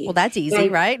 Absolutely. Well, that's easy,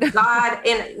 right? God,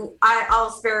 and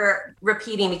I'll spare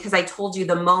repeating because I told you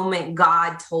the moment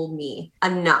God told me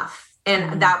enough.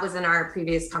 And that was in our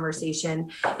previous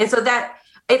conversation. And so that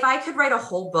if I could write a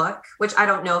whole book, which I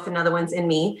don't know if another one's in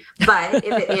me, but if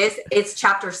it is, it's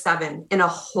chapter 7 in a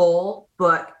whole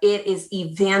book. It is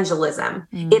evangelism.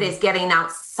 It is getting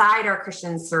outside our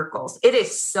Christian circles. It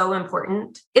is so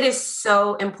important. It is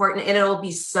so important. And it'll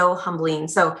be so humbling.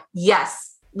 So yes,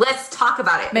 let's talk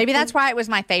about it. Maybe that's why it was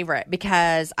my favorite,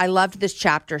 because I loved this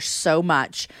chapter so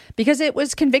much because it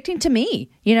was convicting to me,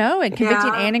 and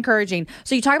convicting and encouraging.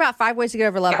 So you talk about 5 ways to get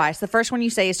over love bias. The first one you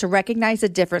say is to recognize the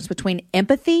difference between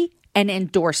empathy and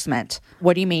endorsement.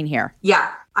 What do you mean here?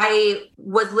 Yeah. I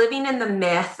was living in the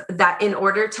myth that in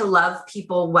order to love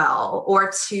people well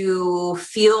or to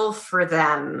feel for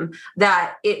them,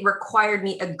 that it required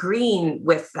me agreeing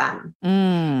with them.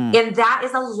 And that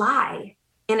is a lie.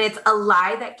 And it's a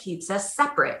lie that keeps us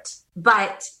separate.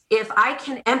 But if I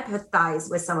can empathize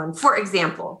with someone, for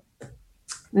example,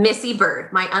 Missy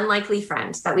Bird, my unlikely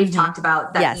friend that we've talked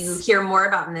about, that you hear more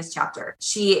about in this chapter.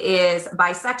 She is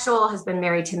bisexual, has been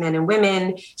married to men and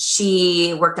women.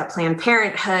 She worked at Planned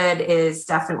Parenthood, is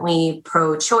definitely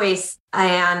pro-choice.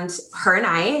 And her and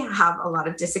I have a lot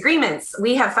of disagreements.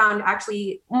 We have found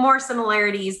actually more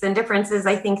similarities than differences,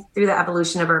 I think, through the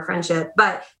evolution of our friendship.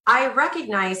 But I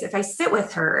recognize if I sit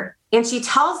with her and she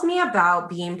tells me about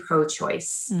being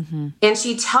pro-choice, and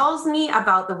she tells me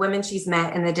about the women she's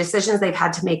met and the decisions they've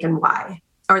had to make and why,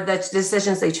 or the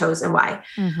decisions they chose and why,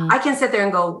 I can sit there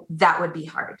and go, that would be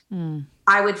hard.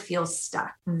 I would feel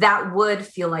stuck. That would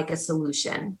feel like a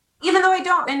solution. Even though I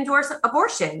don't endorse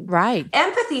abortion. Right.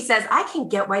 Empathy says I can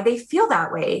get why they feel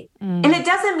that way. And it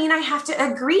doesn't mean I have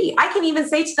to agree. I can even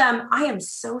say to them, I am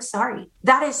so sorry.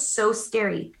 That is so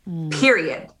scary,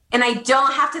 period. And I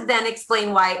don't have to then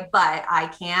explain why, but I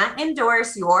can't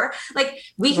endorse your,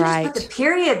 we can just put the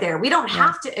period there. We don't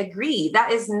have to agree.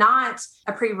 That is not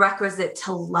a prerequisite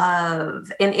to love.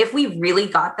 And if we really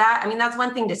got that, I mean, that's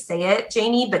one thing to say it,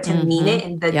 Jamie, but to mean it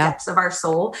in the depths of our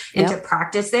soul and to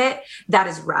practice it, that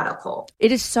is radical.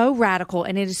 It is so radical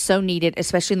and it is so needed,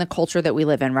 especially in the culture that we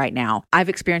live in right now. I've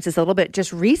experienced this a little bit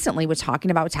just recently with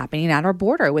talking about what's happening at our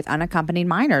border with unaccompanied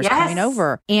minors coming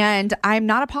over. And I'm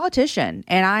not a politician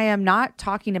and I am not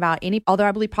talking about any, although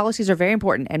I believe policies are very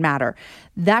important and matter.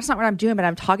 That's not what I'm doing, but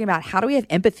I'm talking about how do we have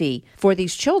empathy for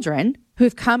these children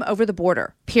who've come over the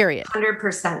border, period.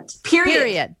 100%.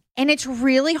 Period. And it's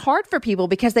really hard for people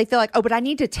because they feel like, oh, but I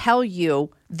need to tell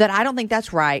you that I don't think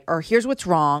that's right, or here's what's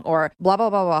wrong, or blah, blah,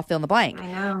 blah, blah, fill in the blank.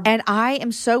 I know. And I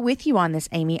am so with you on this,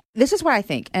 Amy. This is what I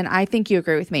think, and I think you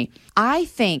agree with me. I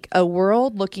think a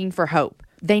world looking for hope,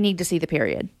 they need to see the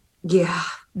period. Yeah.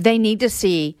 They need to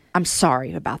see, I'm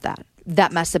sorry about that.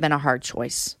 That must have been a hard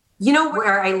choice. You know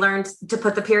where I learned to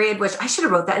put the period, which I should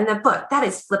have wrote that in the book. That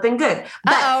is flipping good.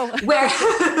 But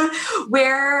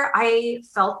where I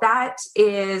felt that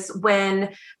is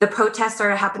when the protests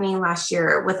started happening last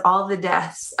year with all the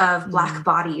deaths of Black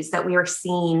bodies that we were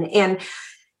seeing. And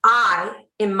I,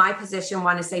 in my position,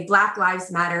 want to say Black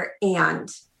Lives Matter. And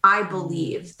I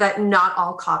believe that not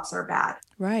all cops are bad.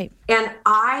 Right. And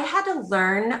I had to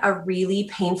learn a really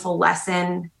painful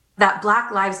lesson that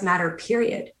Black Lives Matter,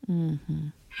 period.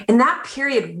 And that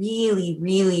period really,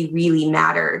 really, really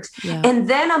mattered. Yeah. And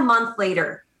then a month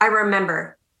later, I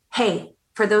remember, hey,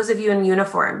 for those of you in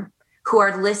uniform who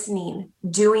are listening,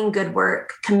 doing good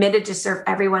work, committed to serve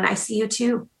everyone, I see you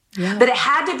too. Yeah. But it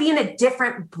had to be in a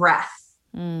different breath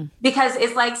because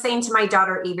it's like saying to my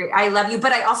daughter, Avery, I love you,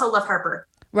 but I also love Harper.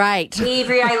 Right.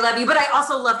 Avery, I love you, but I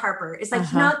also love Harper. It's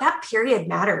like, you know, that period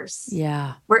matters.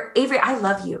 Yeah. Where Avery, I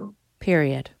love you.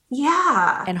 Period.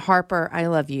 Yeah. And Harper, I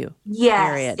love you. Yes.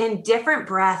 Period. In different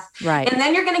breath. Right. And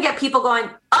then you're going to get people going,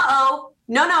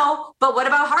 no, but what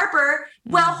about Harper?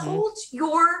 Well, hold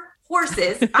your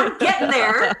horses. I'm getting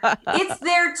there. It's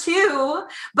there too.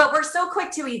 But we're so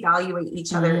quick to evaluate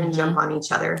each other and jump on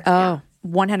each other. Oh,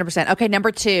 100%. Okay.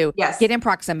 Number 2, yes. Get in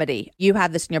proximity. You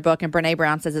have this in your book and Brene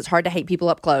Brown says it's hard to hate people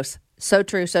up close. So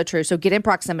true. So true. So get in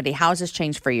proximity. How has this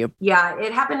changed for you? Yeah,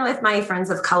 it happened with my friends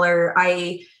of color.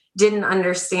 I didn't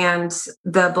understand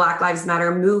the Black Lives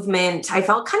Matter movement. I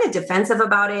felt kind of defensive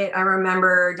about it. I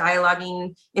remember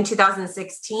dialoguing in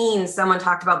 2016. Someone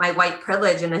talked about my white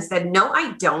privilege and I said, no,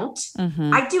 I don't.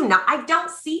 I do not. I don't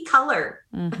see color.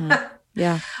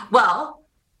 Yeah. Well,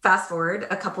 fast forward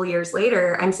a couple years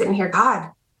later, I'm sitting here,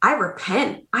 God, I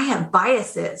repent. I have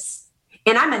biases.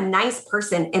 And I'm a nice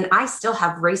person and I still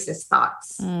have racist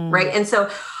thoughts, right? And so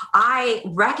I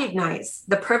recognize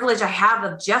the privilege I have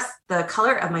of just the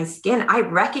color of my skin. I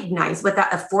recognize what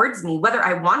that affords me, whether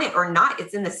I want it or not,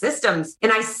 it's in the systems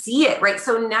and I see it, right?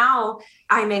 So now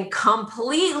I'm in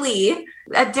completely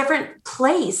a different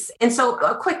place. And so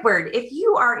a quick word, if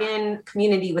you are in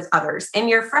community with others and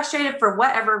you're frustrated for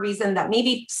whatever reason that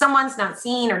maybe someone's not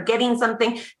seeing or getting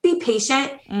something, be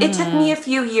patient. It took me a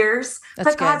few years,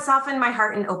 but God softened my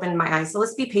heart and opened my eyes. So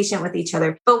let's be patient with each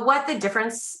other. But what the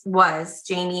difference was,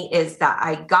 Jamie, is that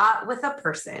I got with a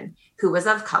person who was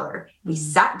of color. We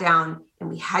sat down and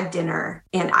we had dinner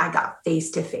and I got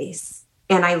face to face.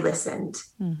 And I listened.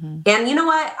 And you know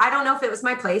what? I don't know if it was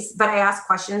my place, but I asked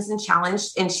questions and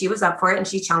challenged, and she was up for it. And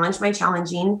she challenged my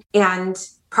challenging and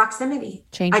proximity.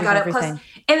 Changes I got everything. It close.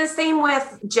 And the same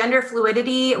with gender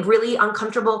fluidity, really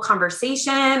uncomfortable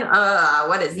conversation.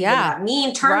 What does even that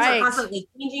mean? Terms are constantly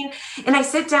changing. And I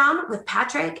sit down with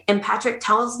Patrick and Patrick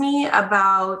tells me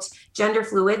about gender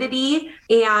fluidity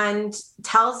and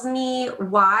tells me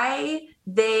why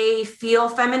they feel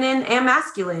feminine and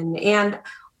masculine. And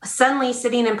suddenly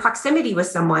sitting in proximity with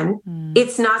someone,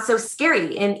 it's not so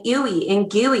scary and ewy and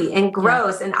gooey and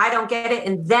gross. And I don't get it.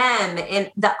 And them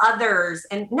and the others.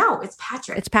 And no, it's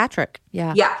Patrick. It's Patrick.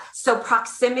 Yeah. Yeah. So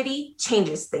proximity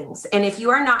changes things. And if you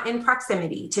are not in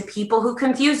proximity to people who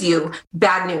confuse you,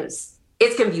 bad news.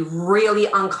 it's going to be really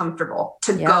uncomfortable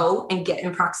to go and get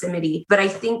in proximity. But I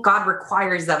think God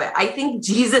requires of it. I think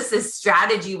Jesus's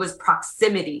strategy was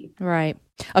proximity. Right.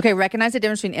 Okay. Recognize the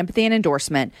difference between empathy and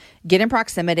endorsement. Get in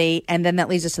proximity. And then that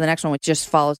leads us to the next one, which just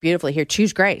follows beautifully here.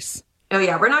 Choose grace. Oh,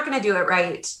 yeah. We're not going to do it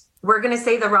right. We're going to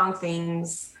say the wrong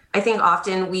things. I think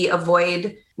often we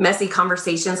avoid messy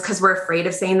conversations because we're afraid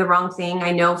of saying the wrong thing.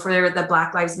 I know for the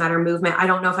Black Lives Matter movement, I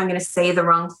don't know if I'm going to say the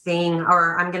wrong thing,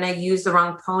 or I'm going to use the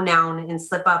wrong pronoun and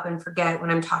slip up and forget when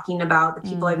I'm talking about the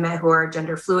people I've met who are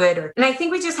gender fluid. And I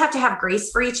think we just have to have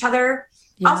grace for each other.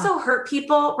 Also hurt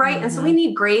people, right? And so we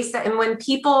need grace. And when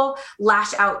people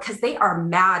lash out because they are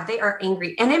mad, they are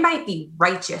angry, and it might be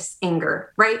righteous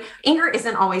anger, right? Anger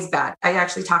isn't always bad. I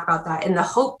actually talk about that in the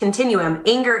hope continuum.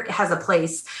 Anger has a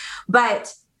place,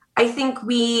 but I think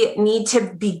we need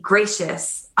to be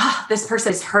gracious. This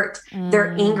person is hurt.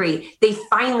 They're angry. They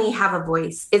finally have a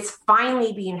voice. It's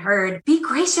finally being heard. Be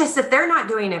gracious if they're not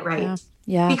doing it right.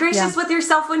 Be gracious with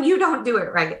yourself when you don't do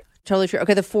it right. Totally true.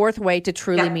 Okay, the fourth way to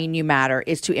truly mean you matter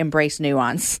is to embrace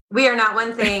nuance. We are not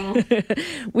one thing.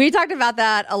 We talked about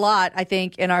that a lot, I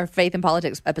think, in our Faith and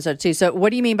Politics episode too. So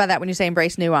what do you mean by that when you say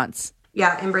embrace nuance?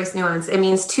 Yeah, embrace nuance. It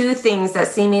means two things that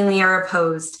seemingly are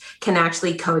opposed can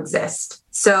actually coexist.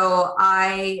 So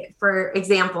for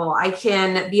example, I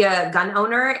can be a gun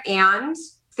owner and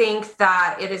think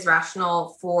that it is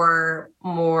rational for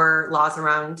more laws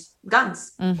around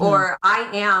guns, or I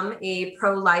am a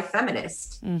pro-life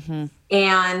feminist.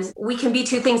 And we can be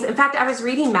two things. In fact, I was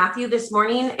reading Matthew this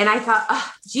morning and I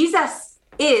thought, Jesus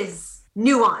is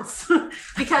nuance.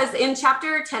 Because in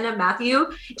chapter 10 of Matthew,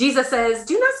 Jesus says,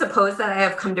 do not suppose that I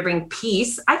have come to bring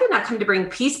peace. I did not come to bring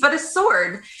peace, but a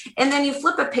sword. And then you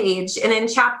flip a page and in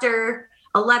chapter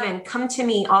 11, come to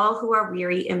me, all who are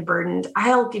weary and burdened.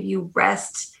 I'll give you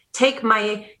rest. Take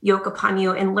my yoke upon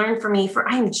you and learn from me, for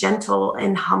I am gentle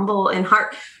and humble in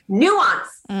heart. Nuance.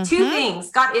 Two things.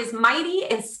 God is mighty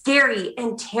and scary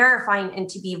and terrifying and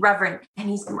to be reverent. And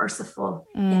he's merciful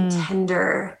and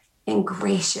tender and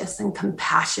gracious and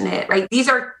compassionate, right? These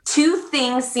are two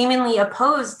things seemingly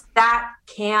opposed that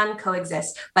can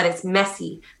coexist, but it's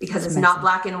messy because it's not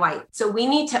black and white. So we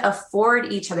need to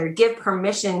afford each other, give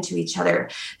permission to each other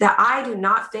that I do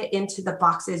not fit into the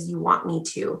boxes you want me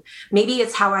to. Maybe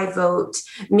it's how I vote.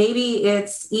 Maybe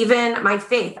it's even my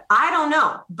faith. I don't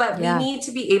know, but we need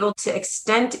to be able to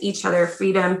extend each other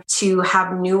freedom to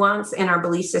have nuance in our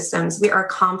belief systems. We are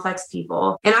complex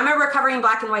people. And I'm a recovering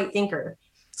black and white thinker.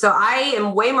 So I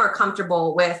am way more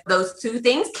comfortable with those two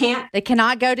things. They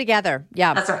cannot go together.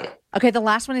 Yeah. That's right. Okay. The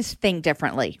last one is think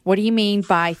differently. What do you mean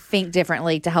by think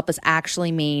differently to help us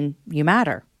actually mean you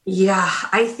matter? Yeah,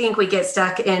 I think we get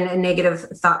stuck in negative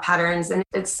thought patterns. And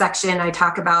it's section I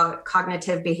talk about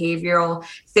cognitive behavioral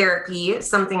therapy,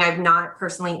 something I've not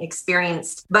personally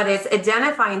experienced, but it's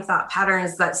identifying thought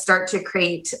patterns that start to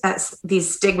create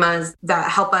these stigmas that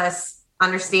help us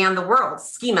understand the world,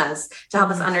 schemas to help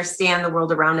us understand the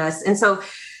world around us. And so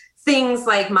things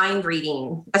like mind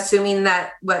reading, assuming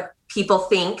that what people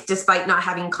think despite not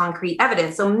having concrete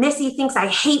evidence. So Missy thinks I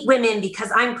hate women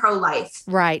because I'm pro-life.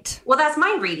 Right. Well, that's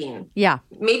mind reading. Yeah.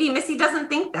 Maybe Missy doesn't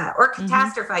think that, or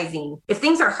catastrophizing. If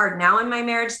things are hard now in my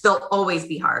marriage, they'll always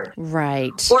be hard.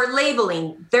 Right. Or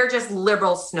labeling, they're just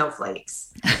liberal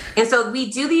snowflakes. And so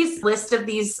we do these list of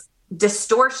these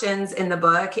distortions in the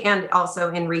book and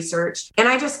also in research. And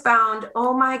I just found,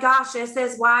 oh my gosh, this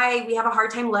is why we have a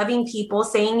hard time loving people,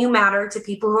 saying you matter to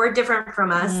people who are different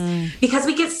from us, because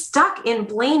we get stuck in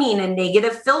blaming and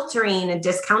negative filtering and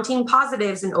discounting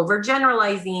positives and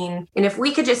overgeneralizing. And if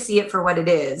we could just see it for what it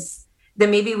is,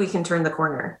 then maybe we can turn the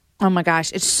corner. Oh my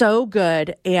gosh, it's so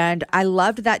good. And I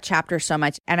loved that chapter so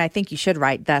much. And I think you should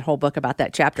write that whole book about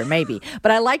that chapter, maybe.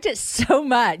 But I liked it so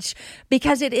much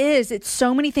because it's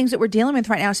so many things that we're dealing with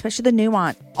right now, especially the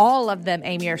nuance. All of them,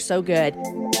 Amy, are so good.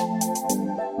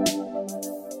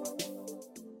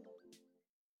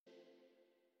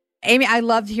 Amy, I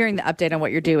loved hearing the update on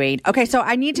what you're doing. Okay, so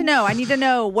I need to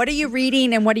know, what are you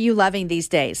reading and what are you loving these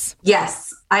days?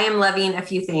 Yes, I am loving a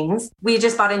few things. We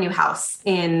just bought a new house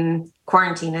in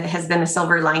quarantine. It has been a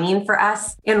silver lining for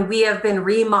us. And we have been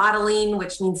remodeling,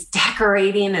 which means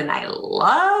decorating. And I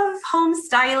love home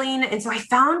styling. And so I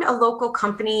found a local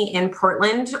company in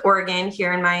Portland, Oregon,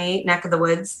 here in my neck of the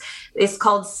woods. It's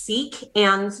called Seek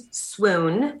and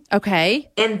Swoon. Okay.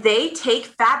 And they take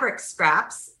fabric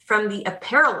scraps from the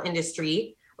apparel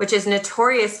industry, which is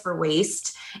notorious for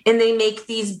waste. And they make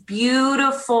these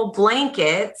beautiful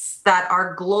blankets that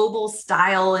are global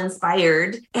style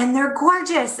inspired. And they're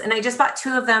gorgeous. And I just bought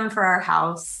 2 of them for our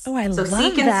house. Oh, I love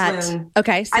Seek and that. Swoon.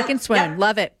 Okay, Seek and Swoon.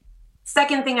 Love it.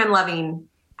 Second thing I'm loving,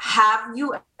 Have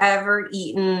you ever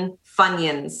eaten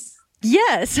Funyuns?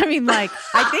 Yes. I mean, like,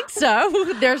 I think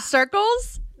so. There's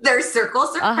circles. They're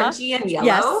circles. They're crunchy and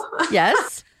yellow. Yes.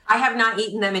 Yes. I have not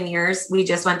eaten them in years. We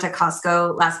just went to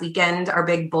Costco last weekend, our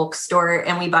big bulk store,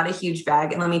 and we bought a huge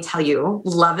bag. And let me tell you,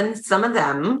 loving some of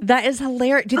them. That is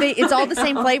hilarious. Do they, it's all the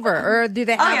same flavor, or do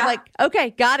they have okay,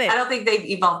 got it. I don't think they've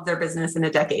evolved their business in a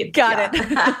decade. Got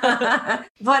it.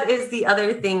 What is the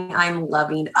other thing I'm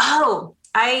loving? Oh,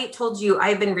 I told you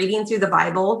I've been reading through the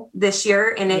Bible this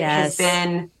year, and it has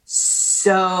been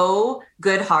so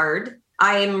good hard.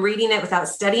 I'm reading it without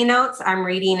study notes. I'm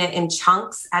reading it in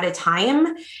chunks at a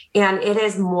time. And it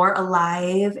is more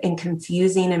alive and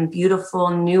confusing and beautiful,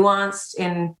 nuanced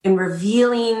and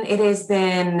revealing. It has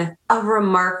been a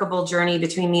remarkable journey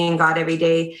between me and God every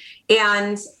day.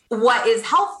 And what is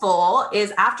helpful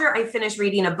is after I finish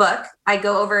reading a book, I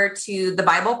go over to the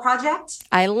Bible Project.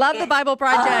 I love the Bible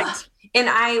Project. And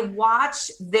I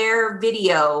watch their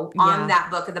video on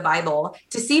that book of the Bible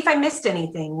to see if I missed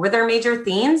anything. Were there major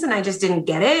themes and I just didn't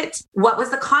get it? What was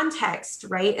the context,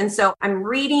 right? And so I'm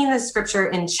reading the scripture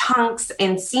in chunks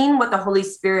and seeing what the Holy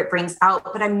Spirit brings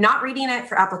out, but I'm not reading it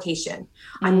for application.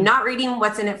 I'm not reading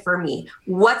what's in it for me.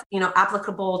 What's,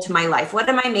 applicable to my life? What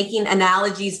am I making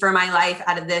analogies for my life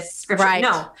out of this scripture? Right.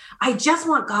 No, I just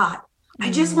want God. I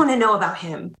just want to know about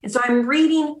him. And so I'm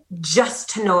reading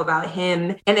just to know about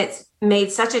him. And it's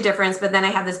made such a difference. But then I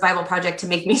have this Bible project to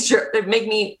make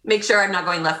me make sure I'm not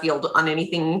going left field on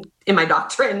anything in my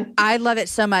doctrine. I love it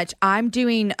so much. I'm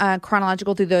doing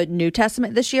chronological through the New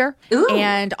Testament this year. Ooh.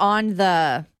 And on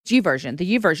the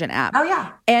YouVersion app. Oh,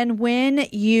 yeah. And when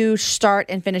you start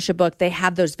and finish a book, they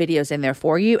have those videos in there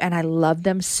for you. And I love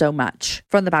them so much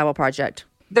from the Bible Project.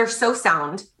 They're so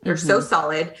sound. They're so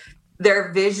solid.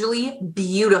 They're visually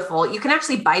beautiful. You can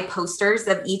actually buy posters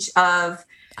of each of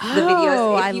the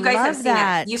videos. If you guys have seen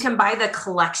it, you can buy the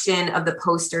collection of the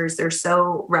posters. They're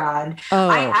so rad.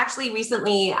 I actually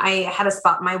recently, I had a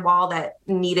spot in my wall that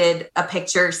needed a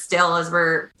picture still as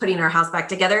we're putting our house back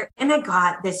together. And I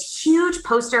got this huge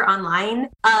poster online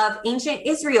of ancient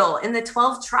Israel and the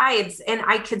 12 tribes. And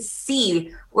I could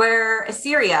see where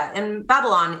Assyria and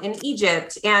Babylon and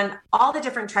Egypt and all the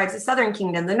different tribes, the Southern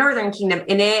Kingdom, the Northern Kingdom.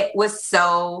 And it was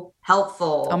so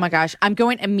helpful. Oh my gosh. I'm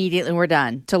going immediately when we're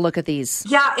done to look at these.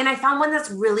 Yeah. And I found one that's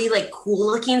really cool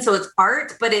looking. So it's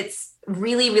art, but it's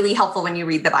really, really helpful when you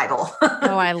read the Bible.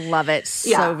 Oh, I love it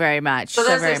so very much. So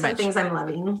those are some things I'm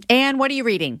loving. And what are you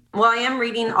reading? Well, I am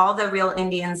reading All the Real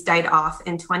Indians Died Off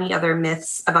and 20 Other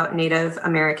Myths About Native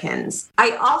Americans.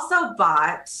 I also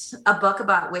bought a book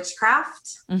about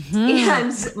witchcraft.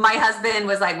 And my husband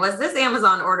was like, what's this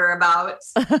Amazon order about?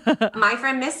 My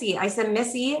friend Missy, I said,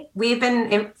 Missy, we've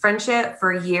been in friendship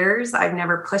for years. I've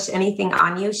never pushed anything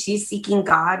on you. She's seeking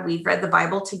God. We've read the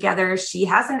Bible together. She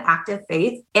has an active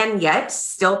faith and yet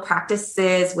still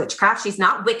practices witchcraft. She's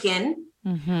not Wiccan,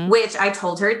 which I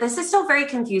told her, this is still very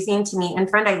confusing to me. And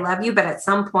friend, I love you, but at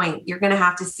some point you're going to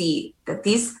have to see that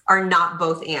these are not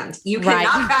both and. You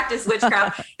cannot practice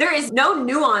witchcraft. There is no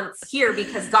nuance here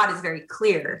because God is very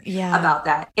clear about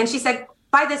that. And she said,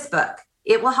 buy this book.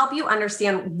 It will help you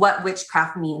understand what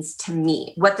witchcraft means to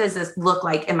me. What does this look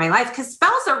like in my life? Because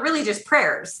spells are really just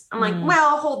prayers. I'm like,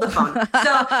 well, hold the phone.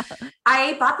 So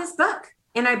I bought this book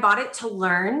and I bought it to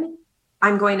learn.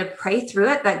 I'm going to pray through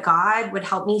it that God would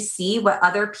help me see what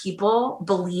other people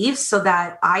believe so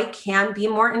that I can be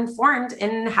more informed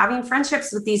in having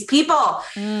friendships with these people.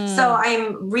 So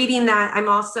I'm reading that. I'm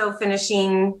also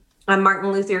finishing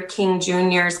Martin Luther King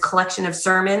Jr.'s collection of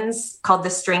sermons called The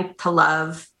Strength to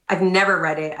Love. I've never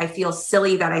read it. I feel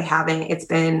silly that I haven't. It's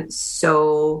been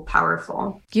so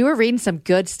powerful. You were reading some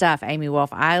good stuff, Amy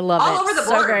Wolff. I love all it over the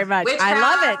so board. very much. Witchcraft, I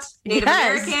love it. Native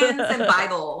Americans and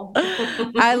Bible.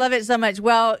 I love it so much.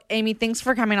 Well, Amy, thanks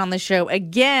for coming on the show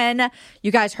again.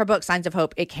 You guys, her book, Signs of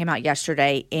Hope, it came out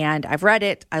yesterday and I've read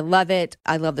it. I love it.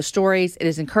 I love the stories. It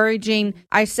is encouraging.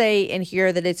 I say in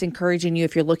here that it's encouraging you.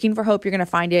 If you're looking for hope, you're going to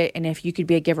find it. And if you could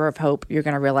be a giver of hope, you're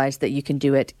going to realize that you can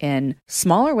do it in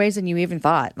smaller ways than you even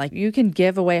thought. Like you can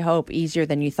give away hope easier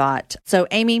than you thought. So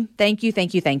Amy, thank you,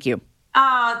 thank you, thank you.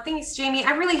 Thanks, Jamie.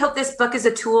 I really hope this book is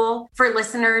a tool for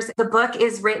listeners. The book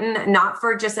is written not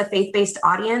for just a faith-based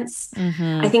audience.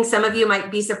 I think some of you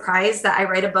might be surprised that I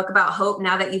write a book about hope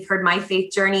now that you've heard my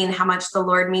faith journey and how much the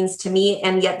Lord means to me.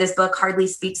 And yet this book hardly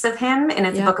speaks of him and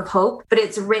it's a book of hope, but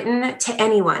it's written to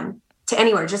anyone, to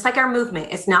anywhere, just like our movement.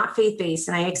 It's not faith-based.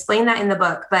 And I explain that in the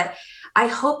book, but I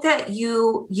hope that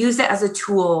you use it as a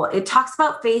tool. It talks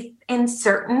about faith in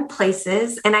certain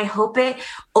places, and I hope it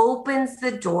opens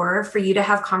the door for you to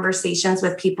have conversations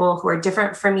with people who are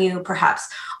different from you, perhaps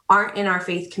aren't in our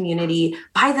faith community,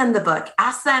 buy them the book.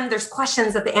 Ask them, there's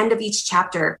questions at the end of each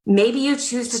chapter. Maybe you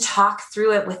choose to talk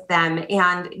through it with them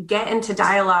and get into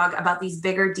dialogue about these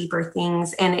bigger, deeper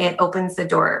things, and it opens the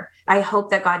door. I hope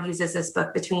that God uses this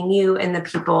book between you and the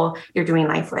people you're doing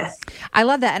life with. I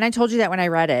love that. And I told you that when I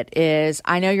read it, is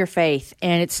I know your faith,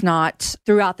 and it's not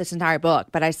throughout this entire book,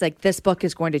 but I was like, this book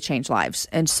is going to change lives.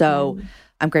 And so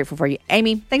I'm grateful for you.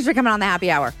 Amy, thanks for coming on the Happy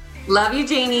Hour. Love you,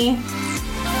 Jamie.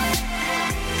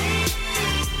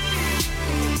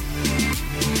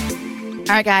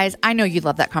 All right, guys, I know you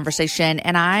love that conversation,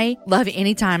 and I love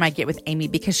any time I get with Amy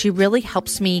because she really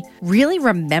helps me really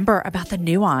remember about the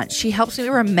nuance. She helps me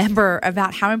remember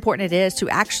about how important it is to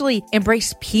actually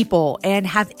embrace people and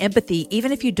have empathy,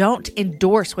 even if you don't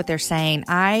endorse what they're saying.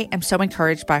 I am so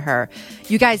encouraged by her.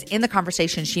 You guys, in the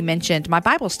conversation, she mentioned my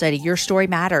Bible study, Your Story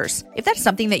Matters. If that's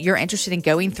something that you're interested in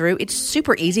going through, it's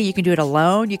super easy. You can do it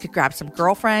alone. You could grab some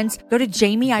girlfriends. Go to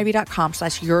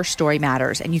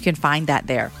jamieivey.com/yourstorymatters, and you can find that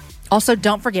there. Also,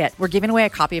 don't forget, we're giving away a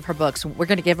copy of her books. We're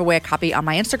going to give away a copy on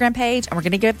my Instagram page, and we're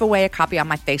going to give away a copy on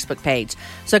my Facebook page.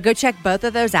 So go check both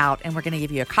of those out, and we're going to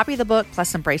give you a copy of the book plus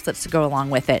some bracelets to go along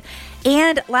with it.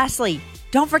 And lastly,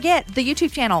 don't forget the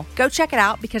YouTube channel. Go check it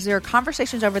out because there are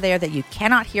conversations over there that you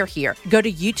cannot hear here. Go to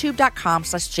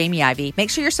youtube.com/JamieIvey. Make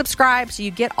sure you're subscribed so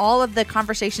you get all of the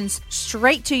conversations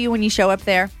straight to you when you show up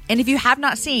there. And if you have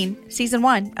not seen season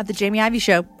 1 of The Jamie Ivey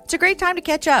Show, it's a great time to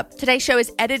catch up. Today's show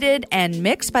is edited and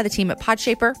mixed by the team at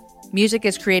Podshaper. Music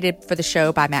is created for the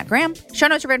show by Matt Graham. Show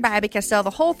notes are written by Abby Castell. The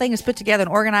whole thing is put together and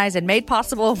organized and made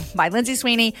possible by Lindsay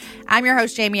Sweeney. I'm your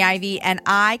host, Jamie Ivey, and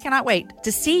I cannot wait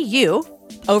to see you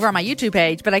over on my YouTube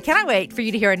page, but I cannot wait for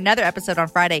you to hear another episode on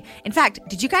Friday. In fact,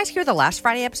 did you guys hear the last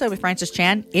Friday episode with Francis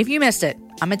Chan? If you missed it,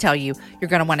 I'm going to tell you, you're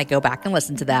going to want to go back and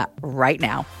listen to that right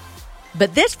now.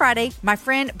 But this Friday, my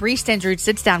friend Bree Stendrud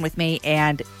sits down with me,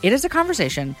 and it is a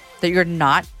conversation that you're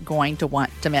not going to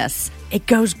want to miss. It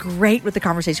goes great with the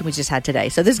conversation we just had today.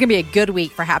 So this is going to be a good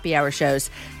week for happy hour shows.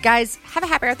 Guys, have a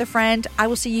happy hour with a friend. I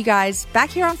will see you guys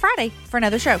back here on Friday for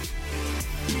another show.